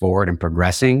things forward and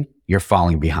progressing, you're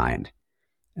falling behind.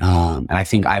 And I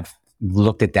think I've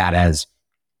looked at that as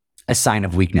a sign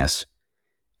of weakness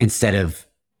instead of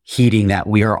heeding that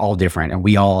we are all different and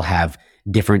we all have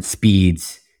different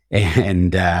speeds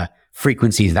and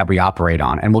frequencies that we operate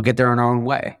on, and we'll get there in our own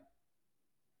way.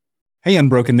 Hey,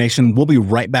 Unbroken Nation, we'll be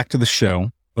right back to the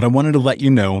show, but I wanted to let you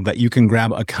know that you can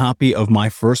grab a copy of my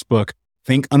first book,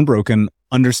 Think Unbroken,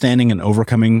 Understanding and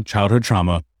Overcoming Childhood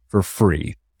Trauma, for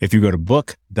free. If you go to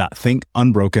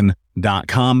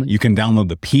book.thinkunbroken.com, you can download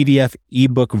the PDF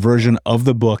ebook version of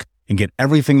the book and get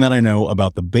everything that I know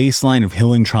about the baseline of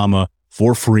healing trauma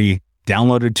for free,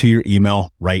 downloaded to your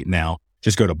email right now.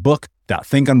 Just go to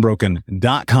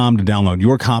book.thinkunbroken.com to download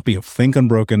your copy of Think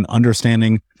Unbroken,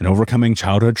 Understanding and Overcoming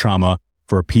Childhood Trauma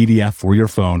for a PDF for your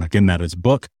phone. Again, that is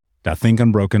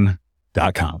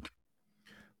book.thinkunbroken.com.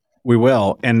 We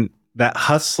will. And that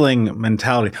hustling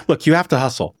mentality. Look, you have to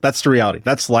hustle. That's the reality.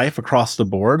 That's life across the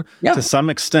board. Yeah. To some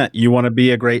extent, you want to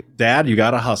be a great dad, you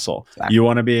got to hustle. Exactly. You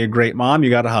want to be a great mom, you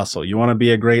got to hustle. You want to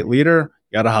be a great leader,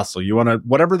 you got to hustle. You want to,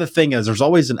 whatever the thing is, there's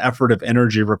always an effort of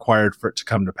energy required for it to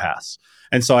come to pass.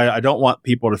 And so I don't want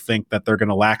people to think that they're going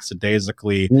to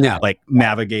lackadaisically like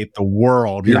navigate the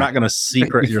world. You're not going to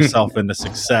secret yourself into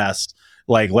success.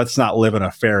 Like, let's not live in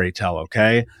a fairy tale,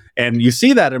 okay? And you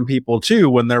see that in people too,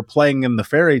 when they're playing in the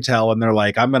fairy tale and they're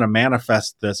like, I'm going to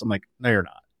manifest this. I'm like, no, you're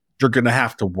not. You're going to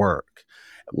have to work.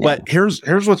 Yeah. But here's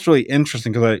what's really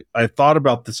interesting, because I thought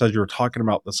about this as you were talking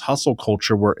about this hustle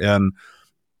culture we're in.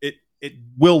 It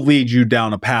will lead you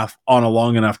down a path on a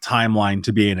long enough timeline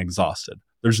to being exhausted.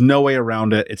 There's no way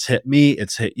around it. It's hit me.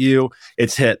 It's hit you.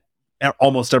 It's hit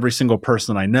almost every single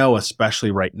person I know,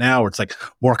 especially right now, where it's like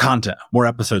more content, more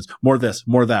episodes, more this,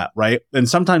 more that, right? And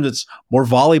sometimes it's more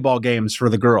volleyball games for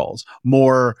the girls,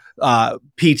 more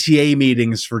PTA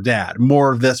meetings for dad,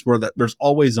 more of this, more that. There's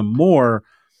always a more.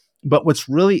 But what's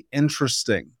really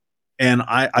interesting, and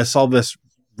I saw this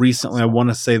recently, I want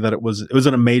to say that it was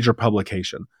in a major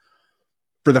publication.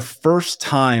 For the first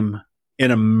time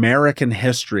in American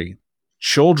history,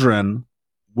 children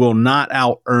will not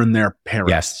out-earn their parents.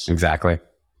 Yes, exactly.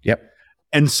 Yep.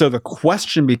 And so the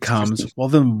question becomes, well,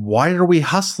 then why are we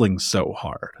hustling so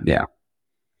hard? Yeah.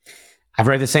 I've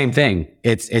read the same thing.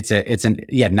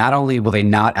 Not only will they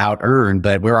not out-earn,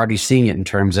 but we're already seeing it in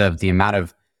terms of the amount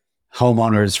of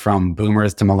homeowners from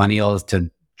boomers to millennials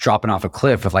to dropping off a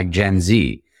cliff with like Gen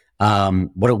Z.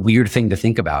 What a weird thing to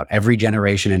think about. Every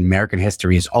generation in American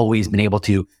history has always been able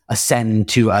to ascend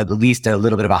to at least a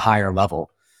little bit of a higher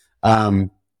level.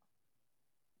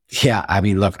 Yeah, I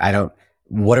mean, look,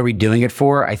 what are we doing it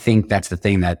for? I think that's the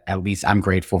thing that at least I'm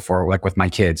grateful for, like with my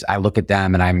kids. I look at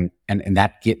them and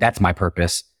that's my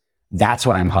purpose. That's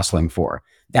what I'm hustling for.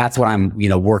 That's what I'm,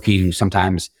 working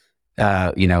sometimes,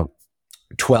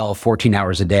 12, 14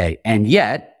 hours a day. And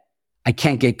yet I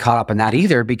can't get caught up in that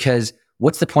either, because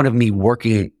what's the point of me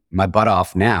working my butt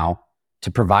off now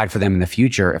to provide for them in the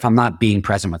future if I'm not being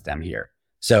present with them here?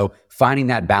 So finding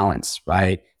that balance,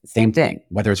 right? Same thing,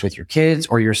 whether it's with your kids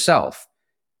or yourself,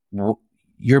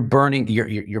 you're burning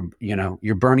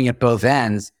at both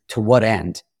ends. To what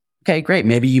end? Okay, great.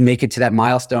 Maybe you make it to that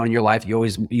milestone in your life you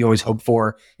always hope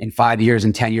for in 5 years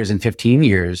and 10 years and 15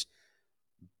 years.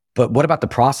 But what about the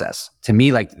process? To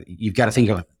me, like, you've got to think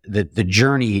of the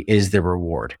journey is the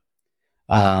reward.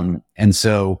 And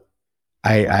so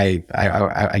I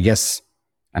guess,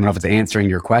 I don't know if it's answering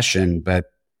your question, but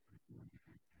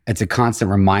it's a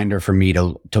constant reminder for me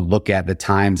to look at the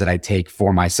times that I take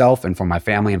for myself and for my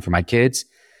family and for my kids,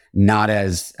 not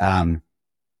as kind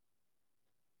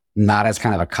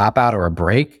of a cop out or a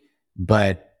break,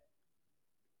 but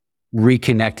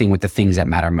reconnecting with the things that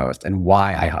matter most and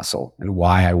why I hustle and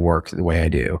why I work the way I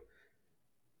do.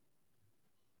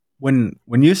 When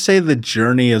you say the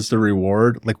journey is the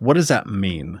reward, like, what does that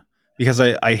mean? Because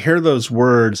I hear those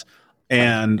words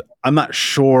and I'm not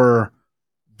sure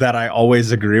that I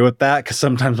always agree with that, because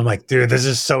sometimes I'm like, dude, this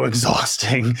is so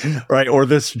exhausting, right? Or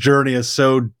this journey is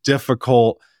so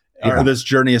difficult. or Yeah. this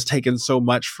journey has taken so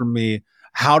much from me.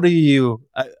 How do you,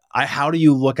 how do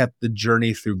you look at the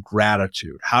journey through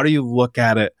gratitude? How do you look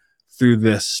at it through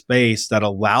this space that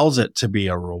allows it to be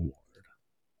a reward?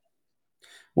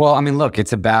 Well, I mean, look,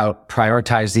 it's about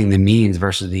prioritizing the means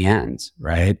versus the ends,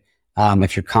 right?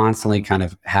 If you're constantly kind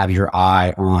of have your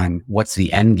eye on what's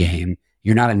the end game,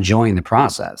 you're not enjoying the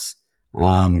process.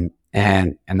 And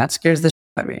that scares the shit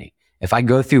out of me. If I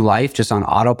go through life just on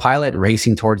autopilot,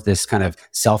 racing towards this kind of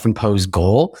self-imposed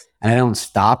goal, and I don't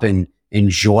stop and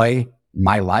enjoy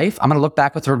my life, I'm going to look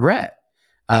back with regret.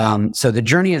 So the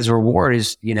journey as a reward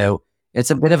is, it's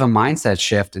a bit of a mindset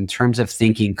shift in terms of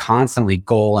thinking constantly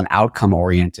goal and outcome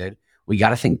oriented. We got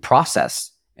to think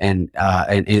process and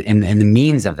the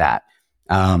means of that.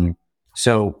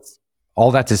 So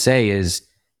all that to say is,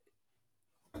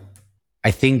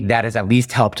 I think that has at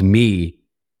least helped me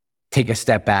take a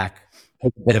step back,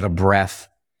 take a bit of a breath,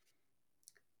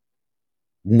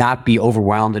 not be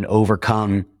overwhelmed and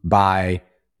overcome by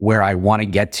where I want to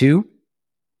get to,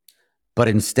 but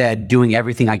instead doing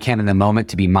everything I can in the moment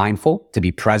to be mindful, to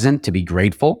be present, to be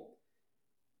grateful,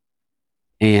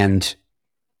 and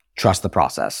trust the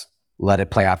process. Let it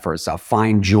play out for itself.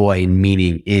 Find joy and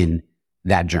meaning in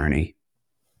that journey.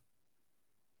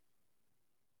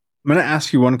 I'm going to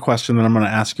ask you one question, then I'm going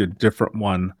to ask you a different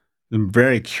one. I'm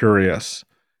very curious.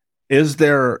 Is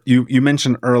there, you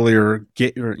mentioned earlier,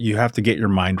 you have to get your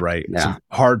mind right. Yeah. It's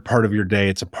a hard part of your day.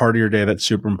 It's a part of your day that's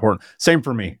super important. Same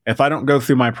for me. If I don't go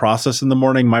through my process in the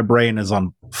morning, my brain is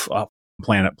on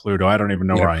planet Pluto. I don't even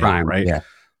know where I am, right? Yeah.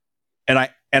 And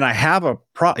I have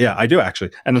I do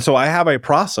actually. And so I have a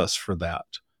process for that.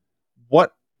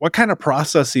 What kind of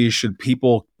processes should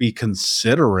people be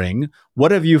considering? What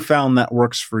have you found that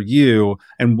works for you?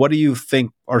 And what do you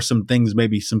think are some things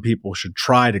maybe some people should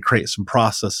try to create some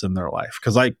process in their life?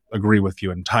 Because I agree with you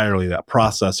entirely that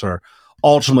process are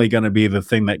ultimately going to be the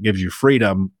thing that gives you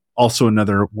freedom. Also,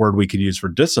 another word we could use for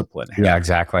discipline here. Yeah,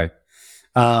 exactly.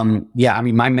 Yeah, I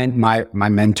mean, my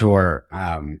mentor,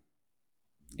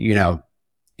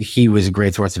 he was a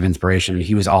great source of inspiration.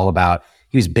 He was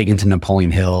big into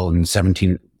Napoleon Hill and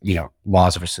 17,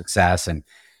 laws of success, and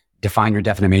define your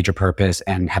definite major purpose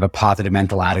and have a positive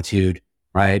mental attitude,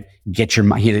 right? Get your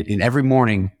mind. In every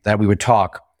morning that we would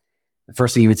talk, the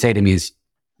first thing he would say to me is,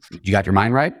 "You got your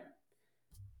mind right?"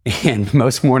 And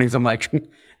most mornings I'm like,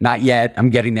 "Not yet. I'm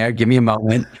getting there. Give me a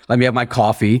moment. Let me have my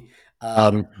coffee."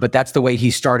 But that's the way he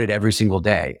started every single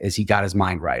day, is he got his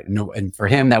mind right. And for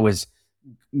him, that was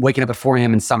waking up at 4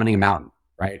 a.m. and summoning a mountain,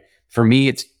 right? For me,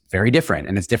 it's very different,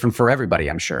 and it's different for everybody,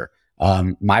 I'm sure.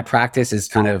 My practice is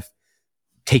kind of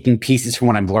taking pieces from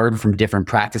what I've learned from different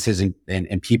practices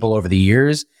and people over the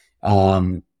years,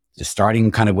 just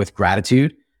starting kind of with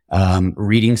gratitude,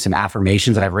 reading some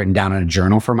affirmations that I've written down in a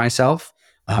journal for myself,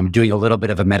 doing a little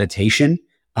bit of a meditation,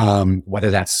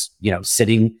 whether that's,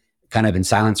 sitting kind of in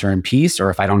silence or in peace, or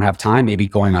if I don't have time, maybe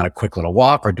going on a quick little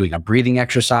walk or doing a breathing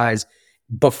exercise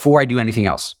before I do anything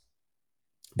else.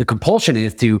 The compulsion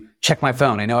is to check my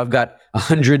phone. I know I've got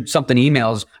 100 something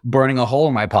emails burning a hole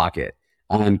in my pocket.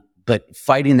 But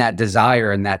fighting that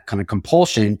desire and that kind of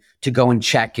compulsion to go and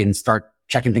check and start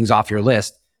checking things off your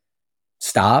list,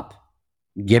 stop,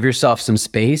 give yourself some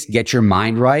space, get your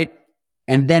mind right,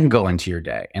 and then go into your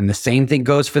day. And the same thing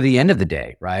goes for the end of the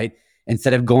day, right?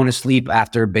 Instead of going to sleep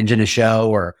after binging a show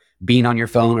or being on your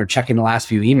phone or checking the last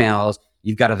few emails,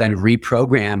 you've got to then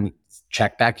reprogram,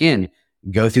 check back in,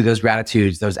 go through those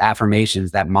gratitudes, those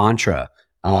affirmations, that mantra.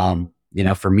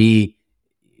 For me,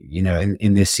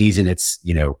 in this season, it's,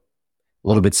 a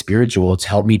little bit spiritual. It's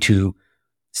helped me to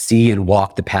see and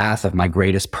walk the path of my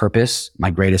greatest purpose,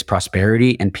 my greatest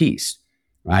prosperity and peace.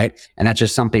 Right. And that's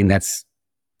just something that's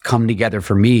come together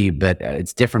for me, but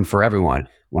it's different for everyone.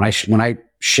 When I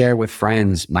share with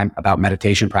friends about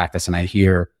meditation practice and I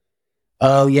hear,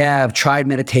 "Oh yeah, I've tried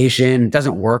meditation. It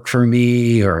doesn't work for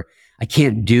me," or "I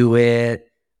can't do it."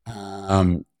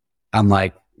 I'm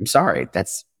like, "I'm sorry.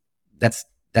 That's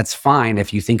fine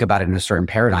if you think about it in a certain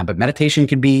paradigm, but meditation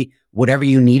can be whatever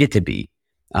you need it to be,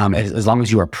 as long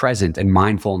as you are present and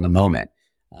mindful in the moment."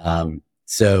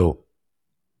 So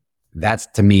that's,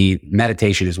 to me,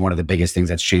 meditation is one of the biggest things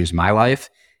that's changed my life.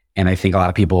 And I think a lot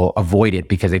of people avoid it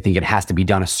because they think it has to be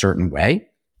done a certain way,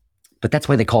 but that's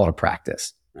why they call it a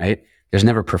practice, right? There's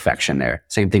never perfection there.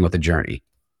 Same thing with the journey.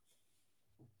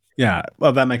 Yeah,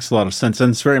 well, that makes a lot of sense.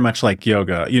 And it's very much like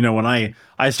yoga. When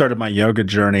I started my yoga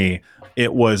journey,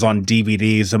 it was on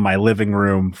DVDs in my living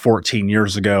room 14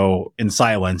 years ago in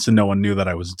silence, and no one knew that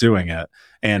I was doing it.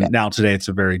 And now today it's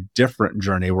a very different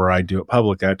journey where I do it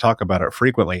publicly. I talk about it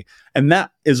frequently. And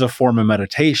that is a form of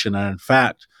meditation. And in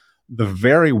fact, the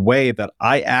very way that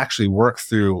I actually worked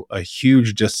through a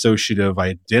huge dissociative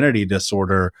identity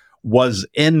disorder was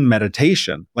in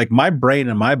meditation. Like my brain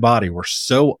and my body were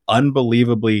so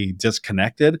unbelievably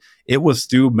disconnected. It was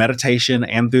through meditation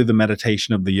and through the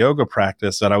meditation of the yoga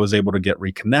practice that I was able to get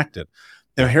reconnected.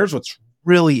 Now, here's what's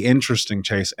really interesting,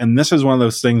 Chase. And this is one of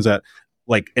those things that,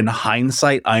 like, in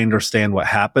hindsight, I understand what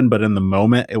happened, but in the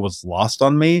moment, it was lost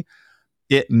on me.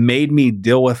 It made me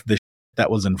deal with the that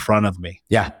was in front of me.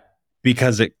 Yeah.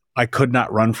 Because I could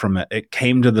not run from it. It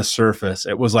came to the surface.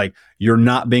 It was like, you're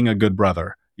not being a good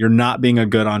brother. You're not being a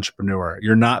good entrepreneur.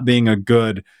 You're not being a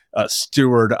good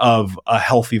steward of a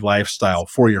healthy lifestyle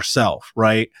for yourself,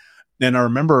 right? And I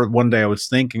remember one day I was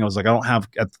thinking, I was like, I don't have,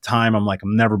 at the time, I'm like,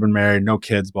 I've never been married, no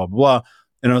kids, blah, blah, blah.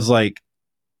 And I was like,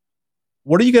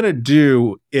 what are you going to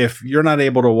do if you're not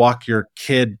able to walk your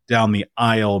kid down the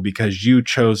aisle because you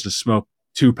chose to smoke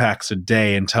 2 packs a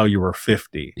day until you were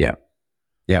 50? Yeah.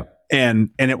 Yeah. And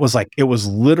it was like, it was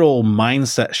little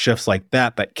mindset shifts like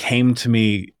that came to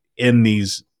me in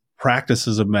these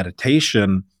practices of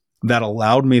meditation that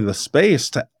allowed me the space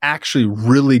to actually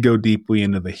really go deeply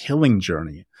into the healing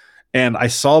journey. And I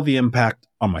saw the impact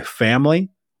on my family,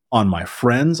 on my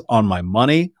friends, on my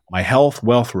money, my health,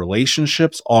 wealth,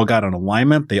 relationships, all got in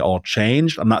alignment. They all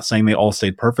changed. I'm not saying they all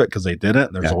stayed perfect because they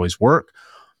didn't. There's always work,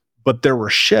 but there were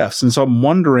shifts. And so I'm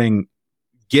wondering,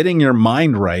 getting your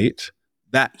mind right,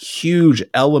 that huge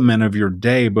element of your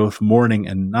day, both morning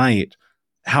and night,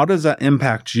 how does that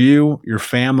impact you, your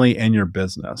family, and your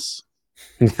business?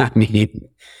 I mean,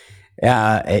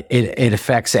 it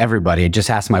affects everybody. Just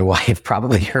ask my wife,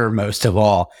 probably her most of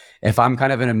all. If I'm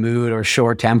kind of in a mood or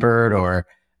short tempered or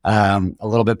a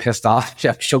little bit pissed off,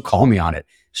 she'll call me on it.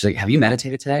 She's like, have you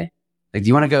meditated today? Like, do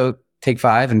you want to go take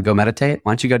 5 and go meditate?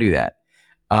 Why don't you go do that?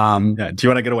 Do you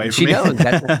want to get away from me? She knows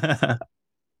that.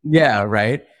 Yeah,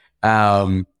 right.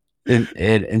 And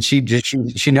she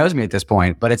knows me at this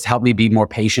point, but it's helped me be more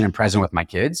patient and present with my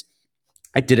kids.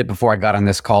 I did it before I got on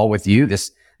this call with you,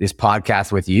 this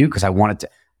podcast with you, because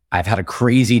I've had a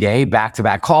crazy day,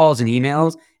 back-to-back calls and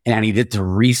emails, and I needed to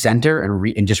recenter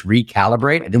and just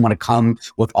recalibrate. I didn't want to come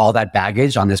with all that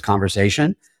baggage on this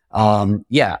conversation.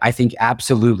 Yeah, I think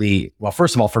absolutely. Well,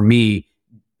 first of all, for me,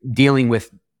 dealing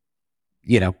with,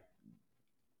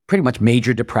 pretty much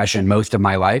major depression most of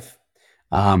my life,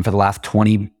 for the last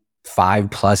 25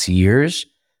 plus years,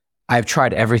 I've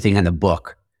tried everything in the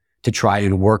book to try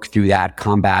and work through that,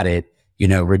 combat it,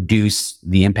 reduce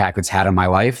the impact it's had on my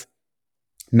life.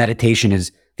 Meditation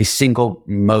is the single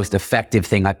most effective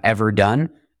thing I've ever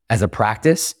done as a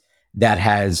practice that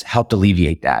has helped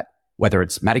alleviate that. Whether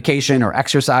it's medication or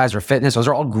exercise or fitness, those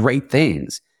are all great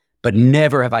things, but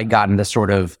never have I gotten the sort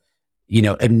of,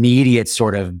 immediate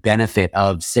sort of benefit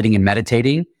of sitting and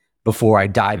meditating before I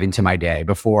dive into my day,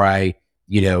 before I,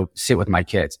 sit with my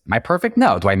kids. Am I perfect?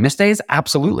 No. Do I miss days?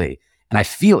 Absolutely. And I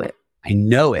feel it. I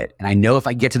know it. And I know if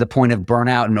I get to the point of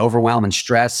burnout and overwhelm and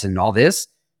stress and all this,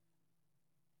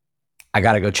 I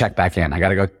got to go check back in. I got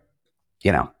to go,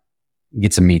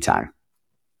 get some me time.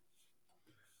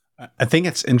 I think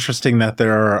it's interesting that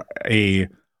there are a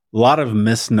lot of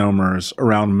misnomers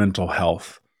around mental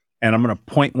health. And I'm going to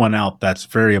point one out that's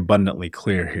very abundantly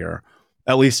clear here,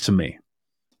 at least to me.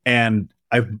 And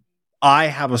I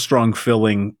have a strong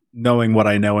feeling, knowing what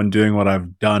I know and doing what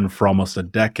I've done for almost a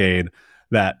decade,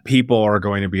 that people are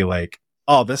going to be like,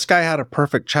 oh, this guy had a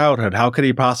perfect childhood. How could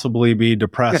he possibly be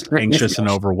depressed, anxious, and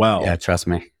overwhelmed? Yeah, trust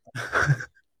me.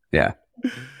 Yeah.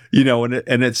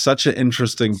 And it's such an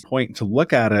interesting point to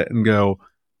look at it and go,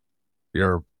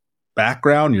 your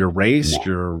background, your race,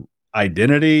 your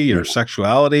identity, your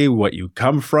sexuality, what you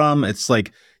come from. It's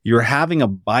like you're having a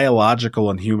biological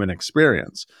and human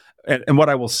experience. And what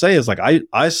I will say is, like,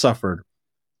 I suffered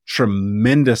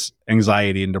tremendous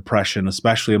anxiety and depression,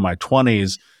 especially in my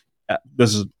 20s.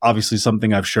 This is obviously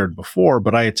something I've shared before,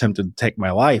 but I attempted to take my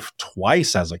life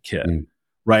twice as a kid,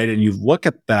 right? And you look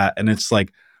at that and it's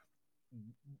like,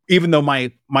 even though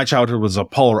my childhood was a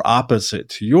polar opposite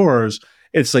to yours,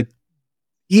 it's like,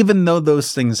 even though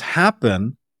those things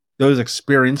happen, those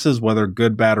experiences, whether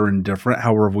good, bad, or indifferent,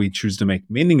 however we choose to make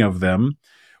meaning of them,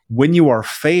 when you are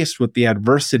faced with the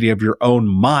adversity of your own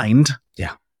mind,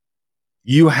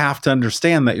 you have to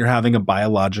understand that you're having a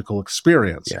biological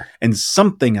experience. And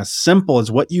something as simple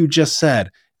as what you just said,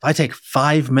 if I take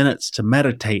 5 minutes to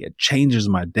meditate, it changes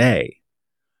my day.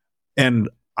 And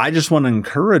I just want to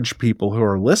encourage people who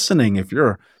are listening, if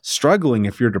you're struggling,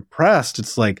 if you're depressed,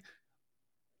 it's like,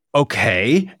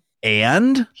 okay,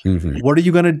 and what are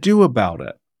you going to do about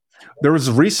it? There was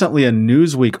recently a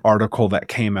Newsweek article that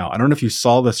came out. I don't know if you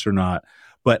saw this or not,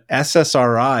 but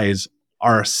SSRIs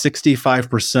are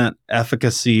 65%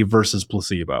 efficacy versus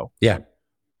placebo. Yeah.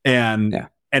 And Yeah.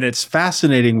 and it's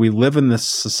fascinating. We live in this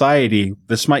society.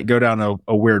 This might go down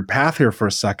a weird path here for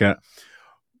a second,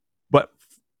 but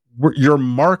you're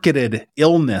marketed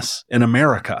illness in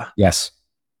America. Yes.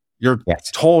 You're Yes.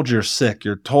 told you're sick.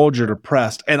 You're told you're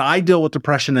depressed. And I deal with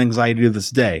depression and anxiety to this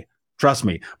day. Trust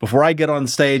me, before I get on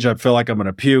stage, I feel like I'm going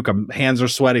to puke. Hands are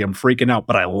sweaty. I'm freaking out,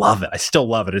 but I love it. I still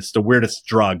love it. It's the weirdest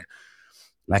drug.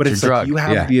 That's But your it's like drug. you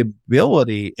have the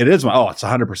ability. It is it's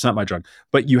 100% my drug.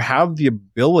 But you have the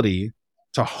ability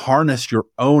to harness your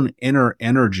own inner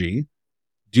energy,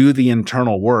 do the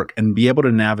internal work, and be able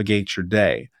to navigate your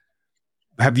day.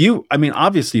 Have you, I mean,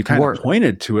 obviously you kind of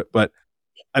pointed to it, but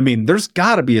I mean, there's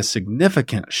got to be a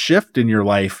significant shift in your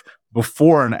life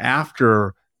before and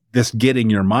after this getting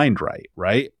your mind right,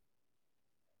 right?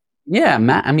 Yeah,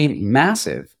 I mean,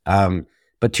 massive.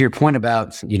 But to your point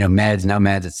about, meds, no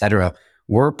meds, et cetera,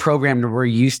 we're programmed, we're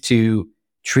used to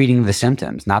treating the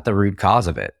symptoms, not the root cause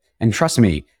of it. And trust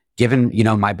me, given,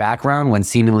 my background, when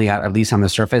seemingly, at least on the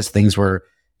surface, things were,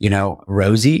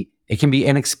 rosy, it can be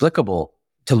inexplicable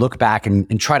to look back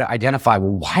and try to identify,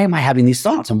 well, why am I having these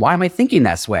thoughts? And why am I thinking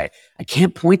this way? I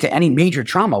can't point to any major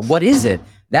trauma. What is it?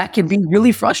 That can be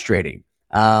really frustrating.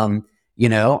 I'm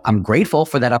grateful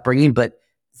for that upbringing, but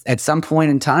at some point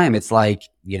in time, it's like,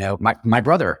 my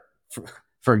brother,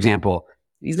 for example,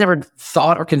 he's never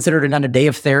thought or considered or done a day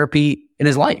of therapy in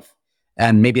his life.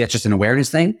 And maybe that's just an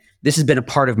awareness thing. This has been a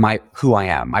part of who I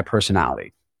am, my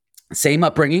personality. Same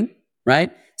upbringing,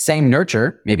 right? Same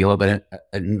nurture, maybe a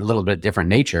little bit different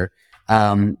nature.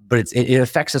 But it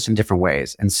affects us in different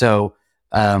ways. And so,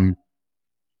 I'm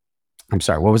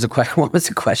sorry, what was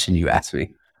the question you asked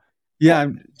me? Yeah,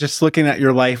 I'm just looking at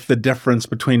your life, the difference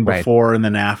between before and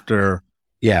then after.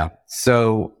 Yeah.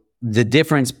 So the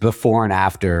difference before and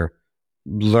after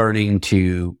learning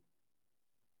to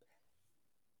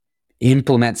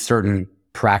implement certain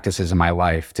practices in my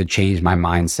life to change my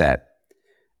mindset.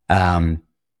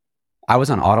 I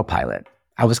was on autopilot.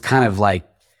 I was kind of like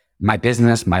my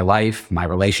business, my life, my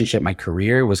relationship, my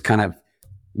career was it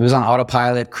was on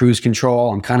autopilot, cruise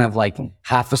control. I'm kind of like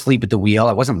half asleep at the wheel.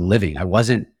 I wasn't living. I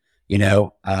wasn't,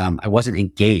 I wasn't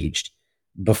engaged.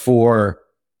 Before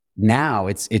now,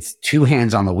 it's two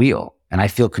hands on the wheel, and I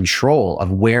feel control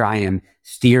of where I am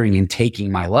steering and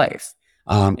taking my life,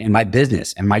 and my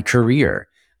business and my career.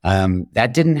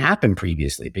 That didn't happen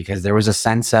previously because there was a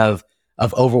sense of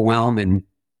overwhelm, and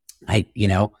I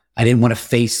didn't want to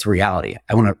face reality.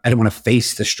 I didn't want to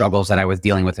face the struggles that I was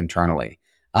dealing with internally.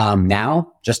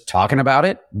 Now, just talking about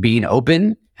it, being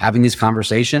open, having these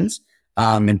conversations,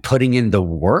 and putting in the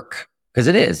work, because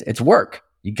it's work.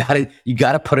 You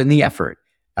gotta put in the effort.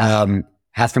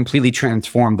 Has completely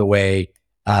transformed the way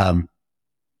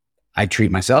I treat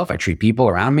myself. I treat people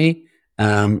around me.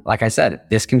 Like I said,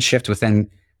 this can shift within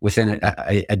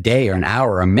a day or an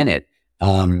hour or a minute,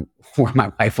 where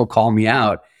my wife will call me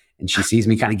out and she sees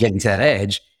me kind of getting to that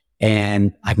edge,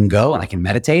 and I can go and I can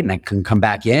meditate and I can come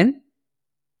back in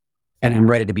and I'm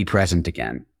ready to be present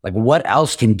again. Like, what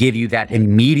else can give you that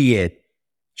immediate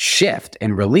shift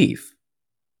and relief?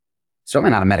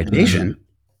 Certainly not a medication.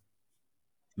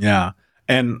 Yeah.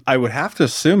 And I would have to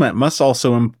assume it must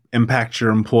also impact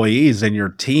your employees and your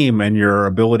team and your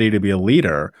ability to be a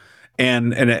leader.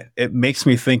 And it makes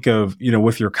me think of,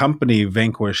 with your company,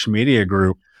 Vanquish Media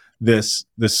Group, this,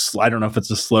 I don't know if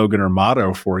it's a slogan or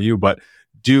motto for you, but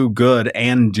do good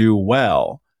and do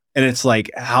well. And it's like,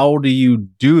 how do you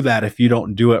do that if you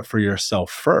don't do it for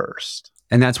yourself first?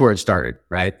 And that's where it started,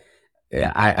 right?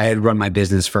 I had run my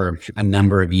business for a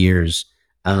number of years,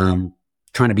 trying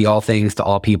to be all things to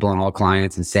all people and all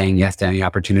clients, and saying yes to any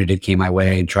opportunity that came my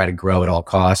way and try to grow at all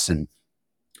costs. And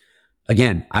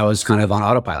again, I was kind of on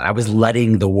autopilot. I was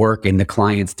letting the work and the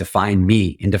clients define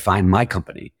me and define my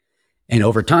company. And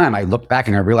over time, I looked back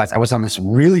and I realized I was on this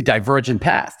really divergent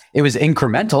path. It was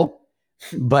incremental,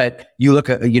 but you look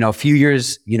at, a few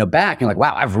years, back, and you're like,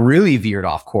 wow, I've really veered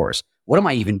off course. What am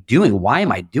I even doing? Why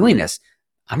am I doing this?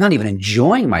 I'm not even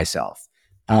enjoying myself.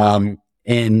 And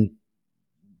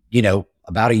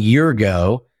about a year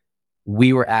ago,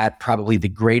 we were at probably the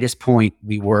greatest point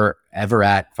we were ever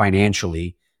at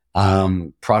financially,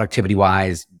 productivity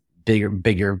wise,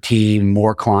 bigger team,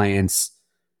 more clients.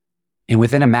 And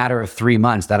within a matter of 3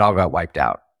 months, that all got wiped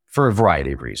out for a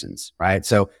variety of reasons, right?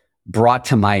 So brought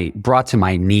to my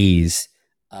knees,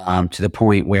 to the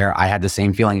point where I had the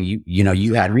same feeling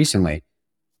you had recently.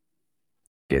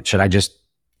 Should I just,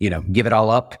 give it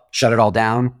all up, shut it all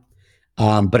down?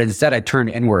 But instead I turned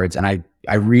inwards and I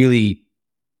really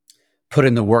put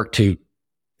in the work to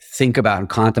think about and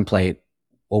contemplate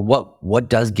well, what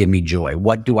does give me joy?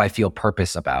 What do I feel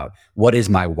purpose about? What is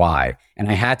my why? And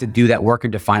I had to do that work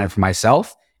and define it for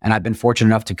myself. And I've been fortunate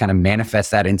enough to kind of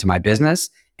manifest that into my business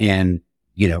and,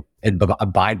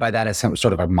 abide by that as some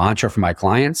sort of a mantra for my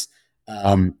clients.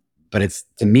 But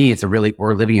to me,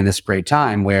 we're living in this great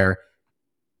time where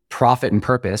profit and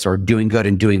purpose, or doing good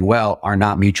and doing well, are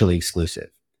not mutually exclusive,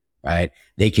 right?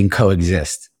 They can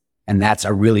coexist. And that's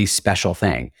a really special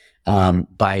thing.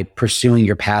 By pursuing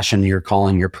your passion, your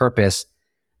calling, your purpose,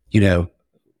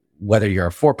 whether you're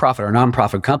a for-profit or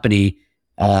nonprofit company,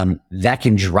 that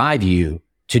can drive you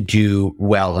to do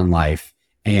well in life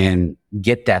and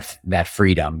get that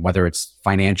freedom, whether it's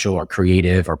financial or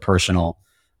creative or personal.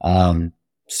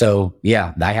 So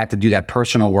yeah, I had to do that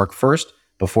personal work first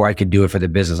before I could do it for the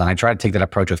business. And I try to take that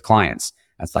approach with clients.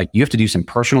 That's like, you have to do some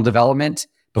personal development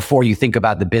before you think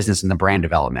about the business and the brand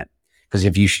development. Because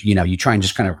if you try and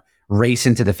just kind of race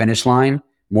into the finish line,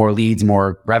 more leads,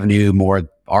 more revenue, more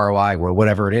ROI, or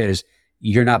whatever it is,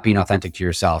 you're not being authentic to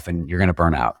yourself and you're going to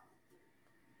burn out.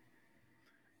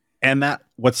 And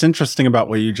what's interesting about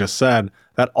what you just said,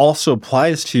 that also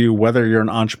applies to you whether you're an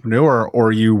entrepreneur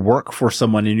or you work for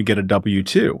someone and you get a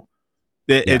W-2.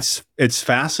 It's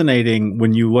fascinating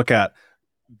when you look at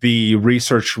the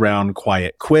research around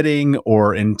quiet quitting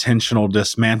or intentional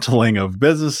dismantling of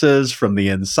businesses from the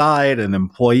inside and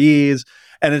employees.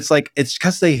 And it's like, it's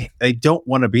because they don't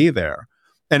want to be there.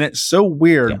 And it's so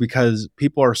weird because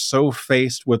people are so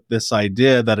faced with this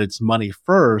idea that it's money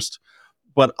first.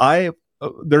 But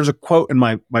there's a quote in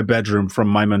my bedroom from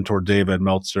my mentor, David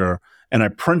Meltzer, and I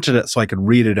printed it so I could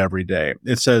read it every day.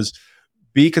 It says,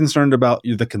 be concerned about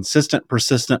the consistent,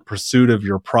 persistent pursuit of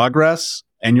your progress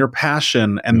and your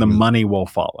passion, and the money will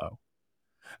follow.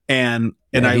 And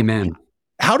amen.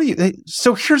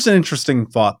 So here's an interesting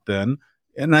thought then.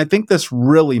 And I think this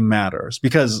really matters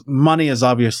because money is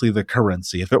obviously the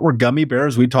currency. If it were gummy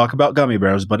bears, we'd talk about gummy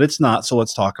bears, but it's not. So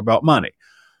let's talk about money.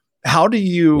 How do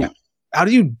you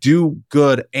do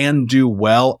good and do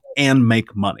well and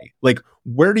make money? Like,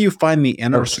 where do you find the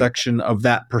intersection of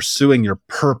that pursuing your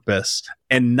purpose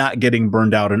and not getting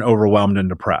burned out and overwhelmed and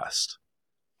depressed?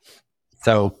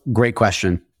 So great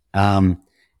question.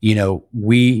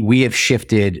 We have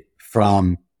shifted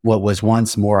from what was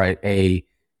once more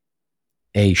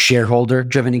a shareholder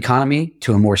driven economy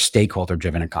to a more stakeholder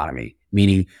driven economy,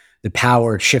 meaning the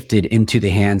power shifted into the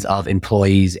hands of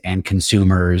employees and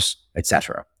consumers, et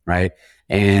cetera. Right.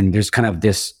 And there's kind of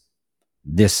this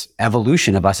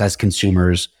evolution of us as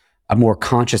consumers, a more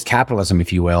conscious capitalism,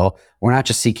 if you will. We're not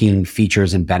just seeking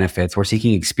features and benefits. We're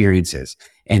seeking experiences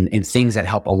and things that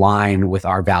help align with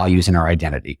our values and our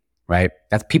identity, right?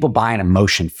 That's people buy an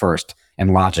emotion first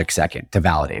and logic second to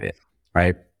validate it,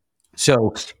 right?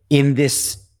 So in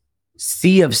this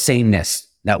sea of sameness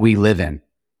that we live in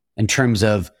terms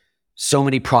of so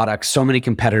many products, so many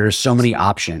competitors, so many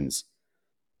options,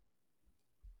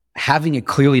 having a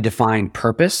clearly defined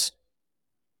purpose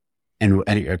and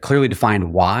a clearly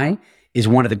defined why is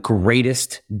one of the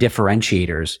greatest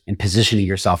differentiators in positioning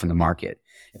yourself in the market.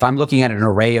 If I'm looking at an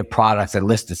array of products that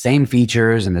list the same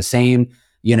features and the same,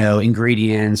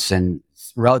 ingredients and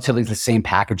relatively the same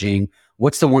packaging,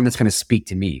 what's the one that's going to speak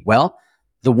to me? Well,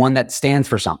 the one that stands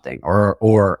for something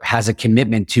or has a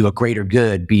commitment to a greater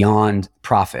good beyond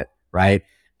profit, right?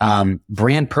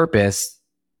 Brand purpose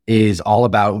is all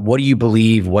about what do you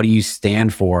believe, what do you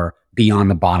stand for beyond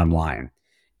the bottom line.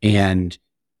 And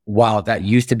while that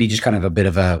used to be just kind of a bit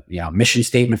of a mission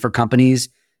statement for companies,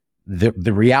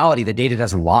 the reality, the data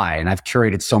doesn't lie. And I've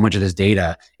curated so much of this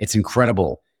data. It's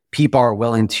incredible. People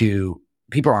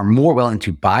are more willing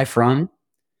to buy from,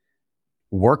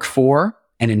 work for,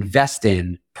 and invest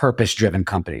in purpose-driven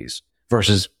companies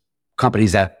versus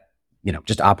companies that,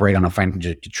 just operate on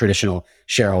a traditional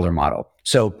shareholder model.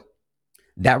 So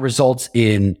that results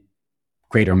in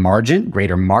greater margin,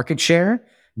 greater market share,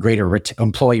 greater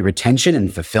employee retention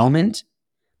and fulfillment,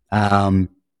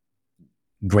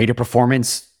 greater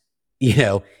performance,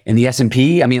 in the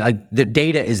S&P. I mean, the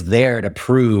data is there to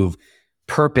prove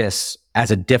purpose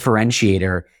as a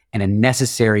differentiator and a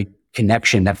necessary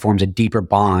connection that forms a deeper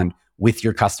bond with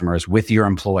your customers, with your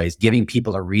employees, giving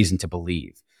people a reason to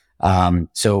believe.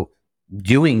 So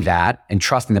doing that and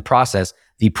trusting the process,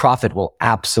 the profit will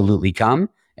absolutely come.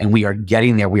 And we are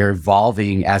getting there. We are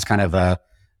evolving as kind of a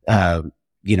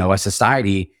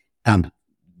society.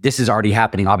 This is already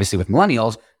happening, obviously, with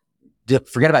millennials.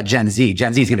 Forget about Gen Z.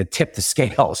 Gen Z is going to tip the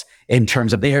scales in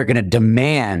terms of they are going to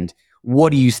demand,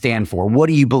 what do you stand for? What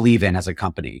do you believe in as a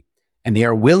company? And they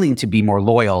are willing to be more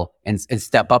loyal and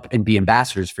step up and be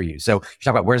ambassadors for you. So you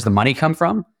talk about where's the money come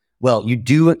from? Well, you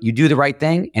do the right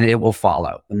thing and it will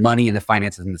follow. The money and the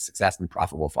finances and the success and the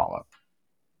profit will follow.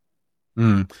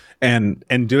 And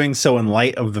doing so in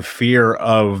light of the fear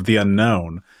of the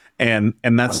unknown. And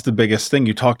that's the biggest thing.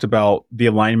 You talked about the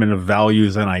alignment of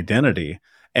values and identity.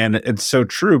 And it's so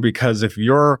true, because if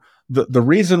you're the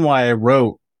reason why I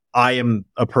wrote I am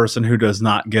a person who does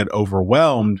not get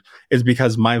overwhelmed is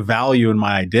because my value and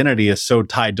my identity is so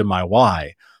tied to my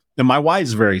why. And my why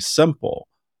is very simple.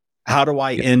 How do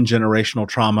I end generational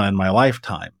trauma in my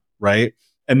lifetime? Right.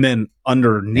 And then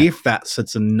underneath that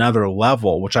sits another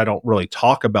level, which I don't really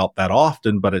talk about that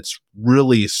often, but it's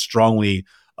really strongly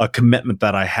a commitment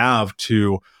that I have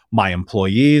to my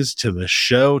employees, to the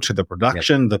show, to the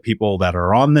production, the people that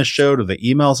are on this show, to the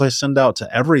emails I send out,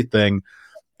 to everything.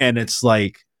 And it's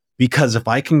like, because if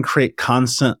I can create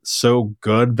content so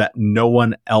good that no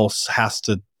one else has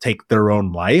to take their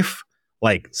own life,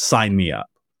 like, sign me up.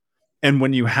 And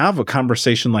when you have a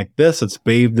conversation like this, it's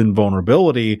bathed in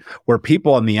vulnerability, where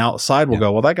people on the outside will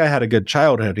go, well, that guy had a good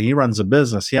childhood. He runs a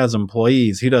business. He has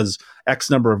employees. He does X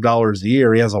number of dollars a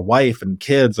year. He has a wife and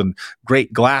kids and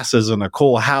great glasses and a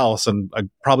cool house and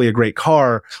probably a great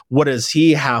car. What does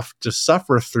he have to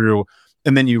suffer through?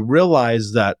 And then you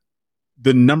realize that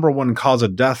the number one cause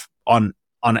of death on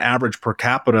average per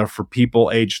capita for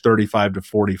people aged 35 to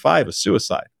 45 is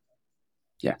suicide.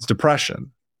 Yeah. It's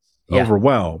depression,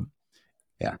 overwhelm.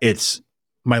 Yeah. It's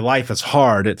my life is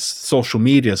hard. It's social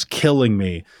media is killing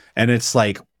me. And it's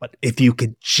like, but if you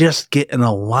could just get in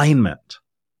alignment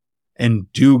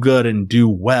and do good and do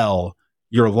well,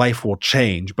 your life will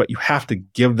change. But you have to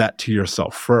give that to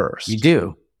yourself first. You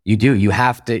do. You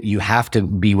have to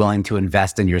be willing to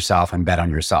invest in yourself and bet on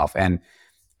yourself. And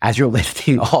as you're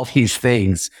listing all these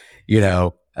things,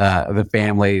 the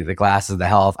family, the glasses, the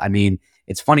health, I mean,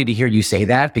 it's funny to hear you say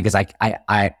that, because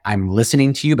I'm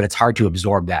listening to you, but it's hard to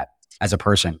absorb that as a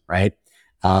person, right?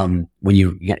 When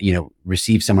you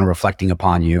receive someone reflecting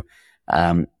upon you.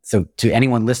 So to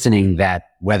anyone listening, that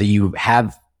whether you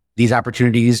have these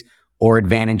opportunities or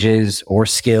advantages or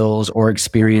skills or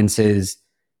experiences,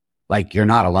 like, you're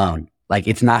not alone. Like,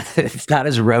 it's not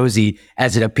as rosy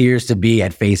as it appears to be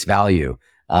at face value.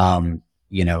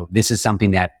 This is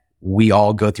something that we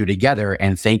all go through together,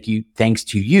 and thanks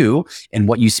to you and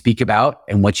what you speak about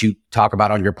and what you talk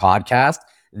about on your podcast,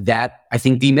 that I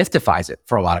think demystifies it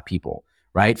for a lot of people,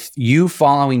 right? You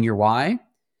following your why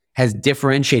has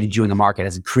differentiated you in the market,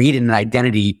 has created an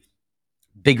identity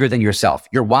bigger than yourself.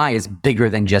 Your why is bigger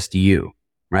than just you,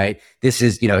 right? This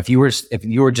is, if you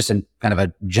were just a kind of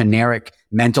a generic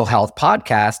mental health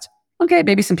podcast, okay,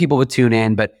 maybe some people would tune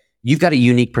in, but you've got a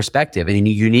unique perspective and a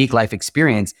unique life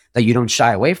experience that you don't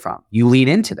shy away from. You lean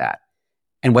into that.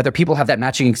 And whether people have that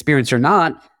matching experience or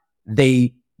not,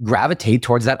 they gravitate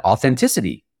towards that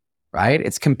authenticity, right?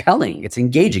 It's compelling, it's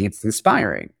engaging, it's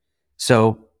inspiring.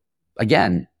 So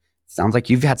again, sounds like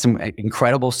you've had some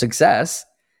incredible success,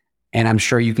 and I'm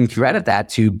sure you can credit that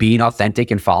to being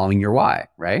authentic and following your why,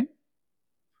 right?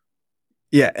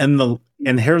 Yeah.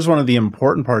 And here's one of the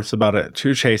important parts about it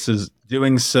too, Chase, is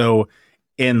doing so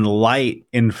in light,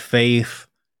 in faith,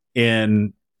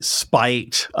 in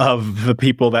spite of the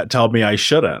people that tell me I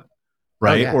shouldn't,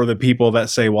 right? Or the people that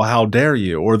say, well, how dare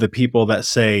you? Or the people that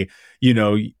say,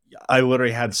 I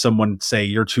literally had someone say,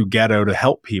 you're too ghetto to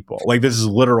help people. Like, this is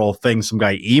a literal thing. Some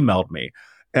guy emailed me,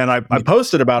 and I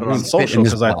posted about it on social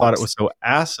because I thought it was so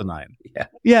asinine.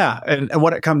 Yeah. And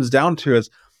what it comes down to is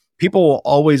people will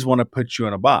always want to put you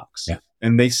in a box. Yeah.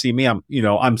 And they see me, I'm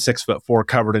 6'4",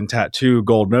 covered in tattoo,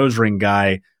 gold nose ring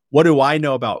guy. What do I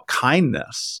know about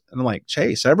kindness? And I'm like,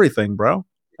 Chase, everything, bro.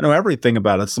 I know everything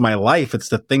about it. It's my life. It's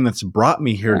the thing that's brought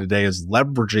me here today, is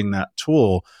leveraging that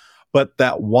tool. But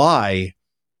that why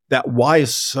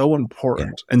is so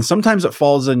important. Yeah. And sometimes it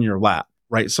falls in your lap,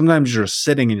 right? Sometimes you're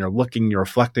sitting and you're looking, you're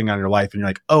reflecting on your life, and you're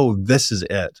like, oh, this is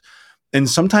it. And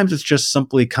sometimes it just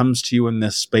simply comes to you in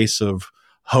this space of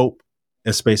hope,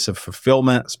 a space of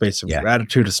fulfillment, a space of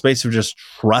gratitude, a space of just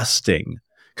trusting,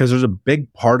 because there's a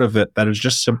big part of it that is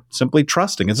just simply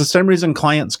trusting. It's the same reason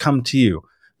clients come to you.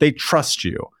 They trust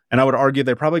you. And I would argue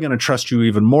they're probably going to trust you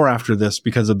even more after this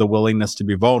because of the willingness to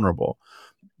be vulnerable.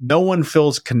 No one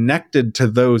feels connected to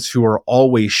those who are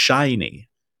always shiny.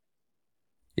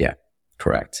 Yeah,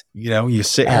 correct. You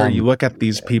sit here, you look at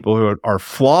these people who are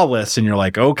flawless, and you're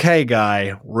like, okay,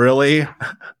 guy, really?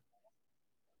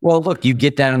 Well, look, you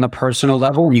get that on the personal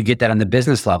level and you get that on the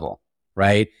business level,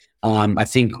 right? I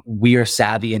think we are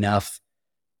savvy enough,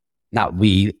 not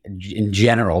we, in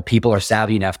general, people are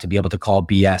savvy enough to be able to call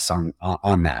BS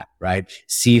on that, right?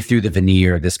 See through the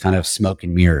veneer, this kind of smoke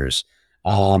and mirrors.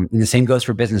 And the same goes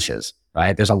for businesses,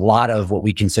 right? There's a lot of what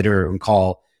we consider and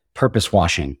call purpose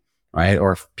washing right?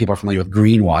 Or if people are familiar with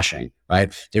greenwashing,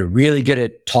 right? They're really good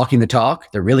at talking the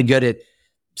talk. They're really good at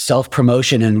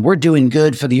self-promotion, and we're doing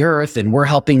good for the earth, and we're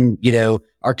helping,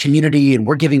 our community, and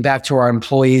we're giving back to our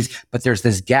employees. But there's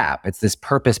this gap. It's this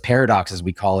purpose paradox, as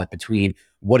we call it, between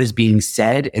what is being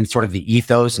said and sort of the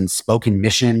ethos and spoken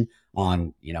mission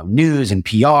on, news and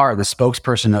PR, the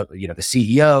spokesperson of, the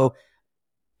CEO,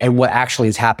 and what actually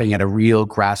is happening at a real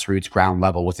grassroots ground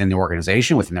level within the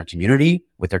organization, within their community,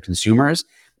 with their consumers.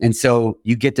 And so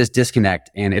you get this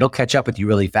disconnect, and it'll catch up with you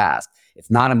really fast.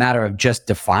 It's not a matter of just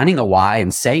defining a why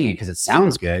and saying it because it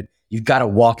sounds good. You've got to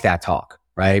walk that talk,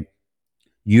 right?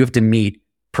 You have to meet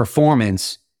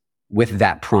performance with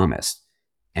that promise.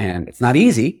 And it's not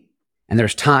easy. And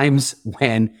there's times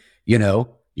when,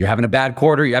 you're having a bad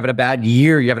quarter, you're having a bad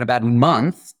year, you're having a bad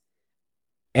month.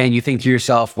 And you think to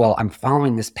yourself, well, I'm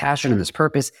following this passion and this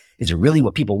purpose. Is it really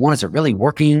what people want? Is it really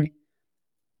working?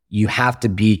 You have to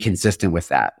be consistent with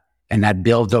that. And that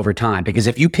builds over time. Because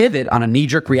if you pivot on a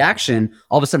knee-jerk reaction,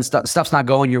 all of a sudden stuff's not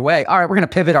going your way. All right, we're going to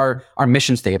pivot our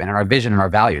mission statement and our vision and our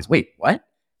values. Wait, what?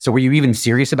 So were you even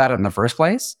serious about it in the first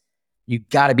place? You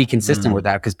got to be consistent with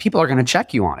that because people are going to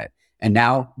check you on it. And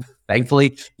now,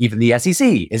 thankfully, even the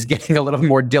SEC is getting a little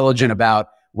more diligent about,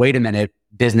 wait a minute,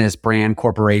 business, brand,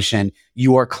 corporation,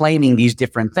 you are claiming these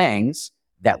different things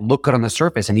that look good on the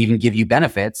surface and even give you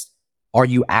benefits. Are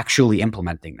you actually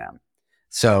implementing them?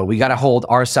 So we got to hold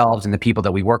ourselves and the people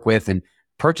that we work with and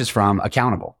purchase from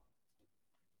accountable.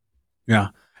 Yeah.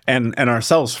 And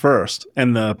ourselves first,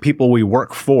 and the people we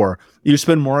work for. You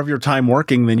spend more of your time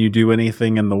working than you do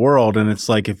anything in the world. And it's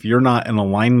like, if you're not in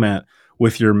alignment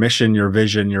with your mission, your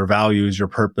vision, your values, your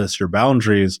purpose, your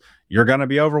boundaries, you're going to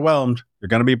be overwhelmed. You're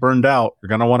going to be burned out. You're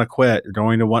going to want to quit. You're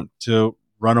going to want to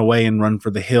run away and run for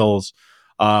the hills.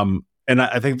 And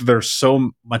I think that there's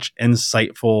so much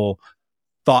insightful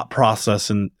thought process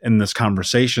in this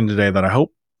conversation today that I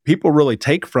hope people really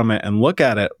take from it and look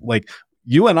at it. Like,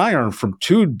 you and I are from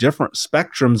two different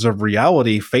spectrums of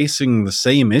reality facing the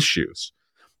same issues.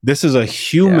 This is a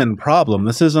human problem.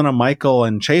 This isn't a Michael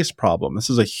and Chase problem.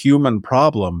 This is a human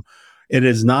problem. It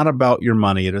is not about your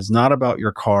money. It is not about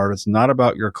your car. It's not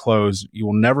about your clothes. You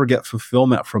will never get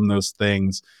fulfillment from those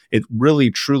things. It really,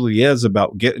 truly is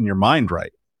about getting your mind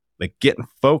right, like getting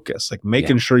focused, like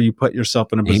making sure you put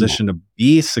yourself in a position to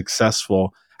be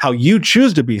successful, how you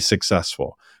choose to be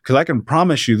successful. Because I can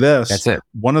promise you this, that's it.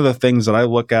 One of the things that I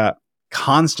look at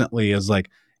constantly is like,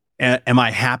 am I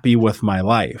happy with my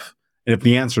life? And if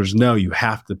the answer is no, you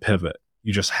have to pivot.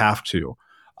 You just have to.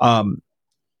 I'm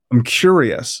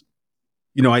curious.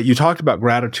 You talked about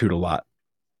gratitude a lot.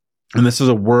 And this is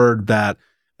a word that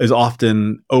is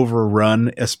often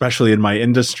overrun, especially in my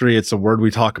industry. It's a word we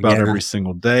talk about every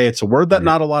single day. It's a word that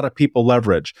not a lot of people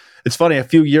leverage. It's funny. A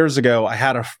few years ago, I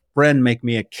had a friend make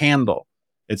me a candle.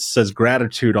 It says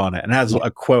gratitude on it and has a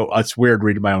quote. It's weird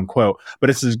reading my own quote, but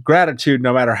it says gratitude,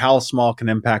 no matter how small, can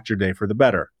impact your day for the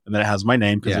better. And then it has my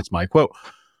name because it's my quote.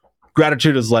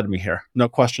 Gratitude has led me here. No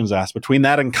questions asked. Between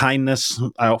that and kindness,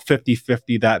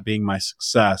 50-50, that being my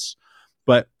success.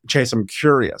 But Chase, I'm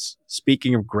curious,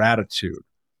 speaking of gratitude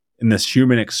in this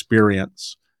human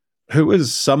experience, who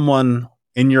is someone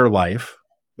in your life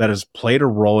that has played a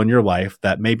role in your life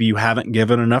that maybe you haven't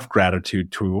given enough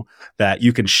gratitude to, that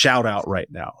you can shout out right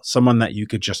now? Someone that you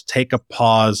could just take a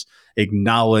pause,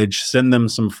 acknowledge, send them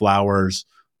some flowers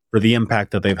for the impact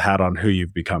that they've had on who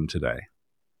you've become today.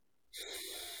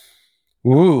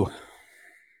 Ooh,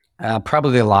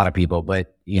 probably a lot of people,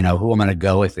 but who I'm going to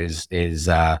go with is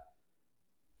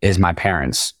my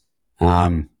parents.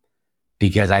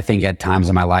 Because I think at times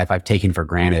in my life, I've taken for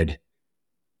granted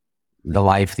the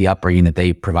life, the upbringing that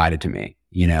they provided to me.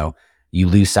 You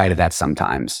lose sight of that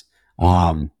sometimes.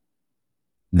 I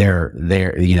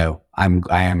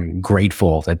am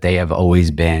grateful that they have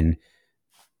always been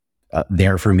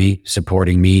there for me,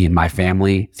 supporting me and my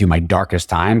family through my darkest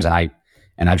times.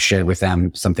 And I've shared with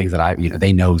them some things that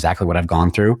they know exactly what I've gone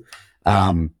through.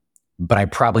 But I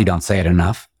probably don't say it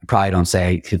enough. I probably don't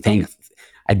say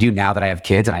I do now that I have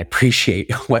kids, and I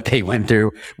appreciate what they went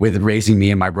through with raising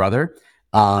me and my brother.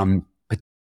 But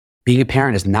being a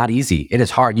parent is not easy. It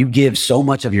is hard. You give so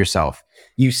much of yourself.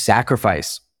 You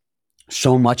sacrifice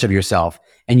so much of yourself,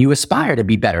 and you aspire to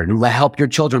be better and help your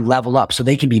children level up so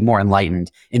they can be more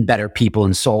enlightened and better people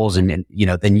and souls than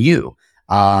you.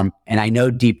 And I know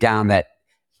deep down that,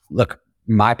 look,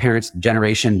 my parents'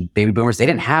 generation, baby boomers, they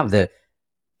didn't have the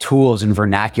tools and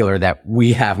vernacular that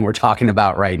we have and we're talking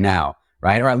about right now,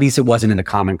 right? Or at least it wasn't in the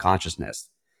common consciousness.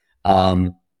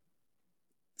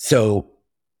 So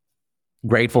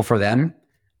grateful for them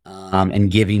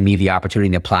and giving me the opportunity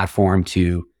and the platform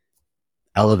to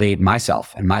elevate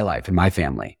myself and my life and my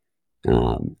family.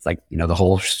 It's like, the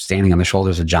whole standing on the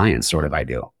shoulders of giants sort of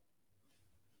ideal.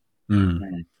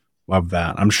 Love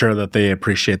that. I'm sure that they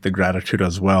appreciate the gratitude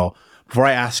as well. Before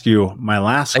I ask you my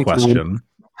last question,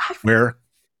 where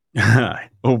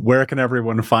can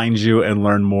everyone find you and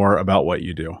learn more about what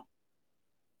you do?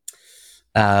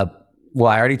 Well,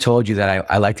 I already told you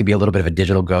that I like to be a little bit of a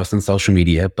digital ghost on social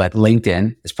media, but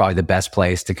LinkedIn is probably the best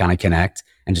place to kind of connect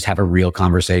and just have a real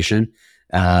conversation.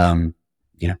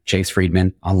 Chase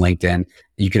Friedman on LinkedIn.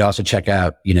 You could also check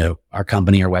out, our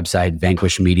company, our website,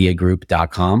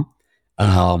 vanquishmediagroup.com.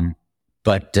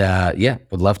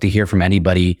 Would love to hear from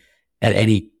anybody at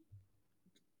any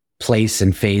place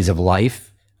and phase of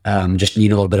life. Just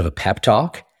need a little bit of a pep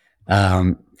talk.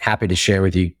 Happy to share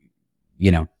with you,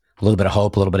 a little bit of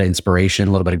hope, a little bit of inspiration,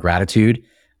 a little bit of gratitude,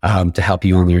 to help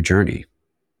you on your journey.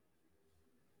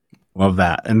 Love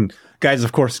that. And guys,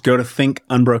 of course, go to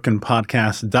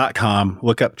thinkunbrokenpodcast.com,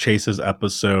 look up Chase's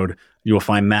episode. You will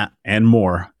find that and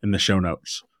more in the show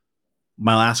notes.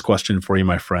 My last question for you,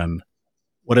 my friend.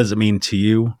 What does it mean to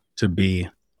you to be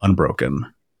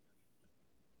unbroken?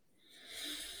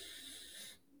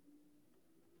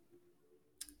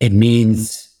 It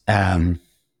means, to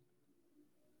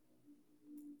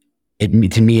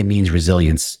me, it means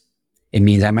resilience. It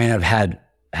means I may not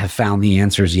have found the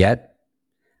answers yet.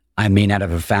 I may not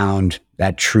have found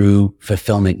that true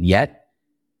fulfillment yet,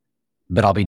 but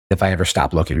I'll be if I ever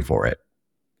stop looking for it.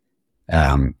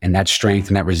 And that strength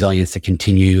and that resilience to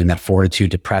continue and that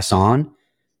fortitude to press on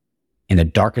in the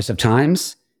darkest of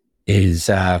times is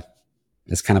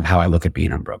kind of how I look at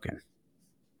being unbroken.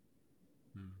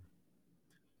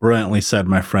 Brilliantly said,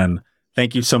 my friend.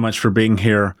 Thank you so much for being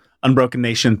here. Unbroken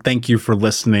Nation, thank you for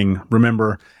listening.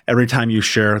 Remember, every time you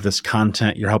share this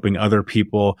content, you're helping other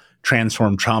people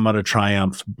transform trauma to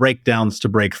triumph, breakdowns to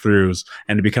breakthroughs,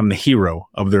 and to become the hero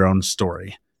of their own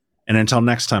story. And until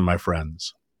next time, my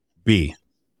friends, be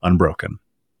unbroken.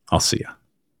 I'll see you.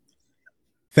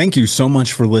 Thank you so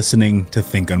much for listening to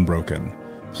Think Unbroken.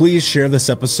 Please share this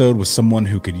episode with someone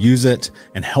who could use it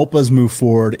and help us move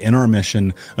forward in our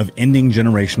mission of ending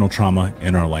generational trauma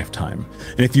in our lifetime.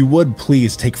 And if you would,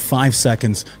 please take 5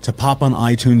 seconds to pop on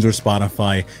iTunes or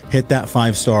Spotify, hit that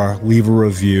 5-star, leave a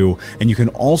review, and you can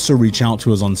also reach out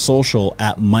to us on social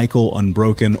at Michael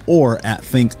Unbroken or at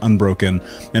Think Unbroken.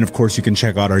 And of course, you can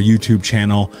check out our YouTube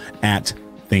channel at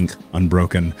Think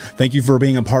Unbroken. Thank you for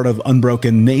being a part of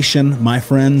Unbroken Nation, my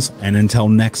friends, and until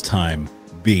next time,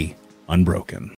 be unbroken.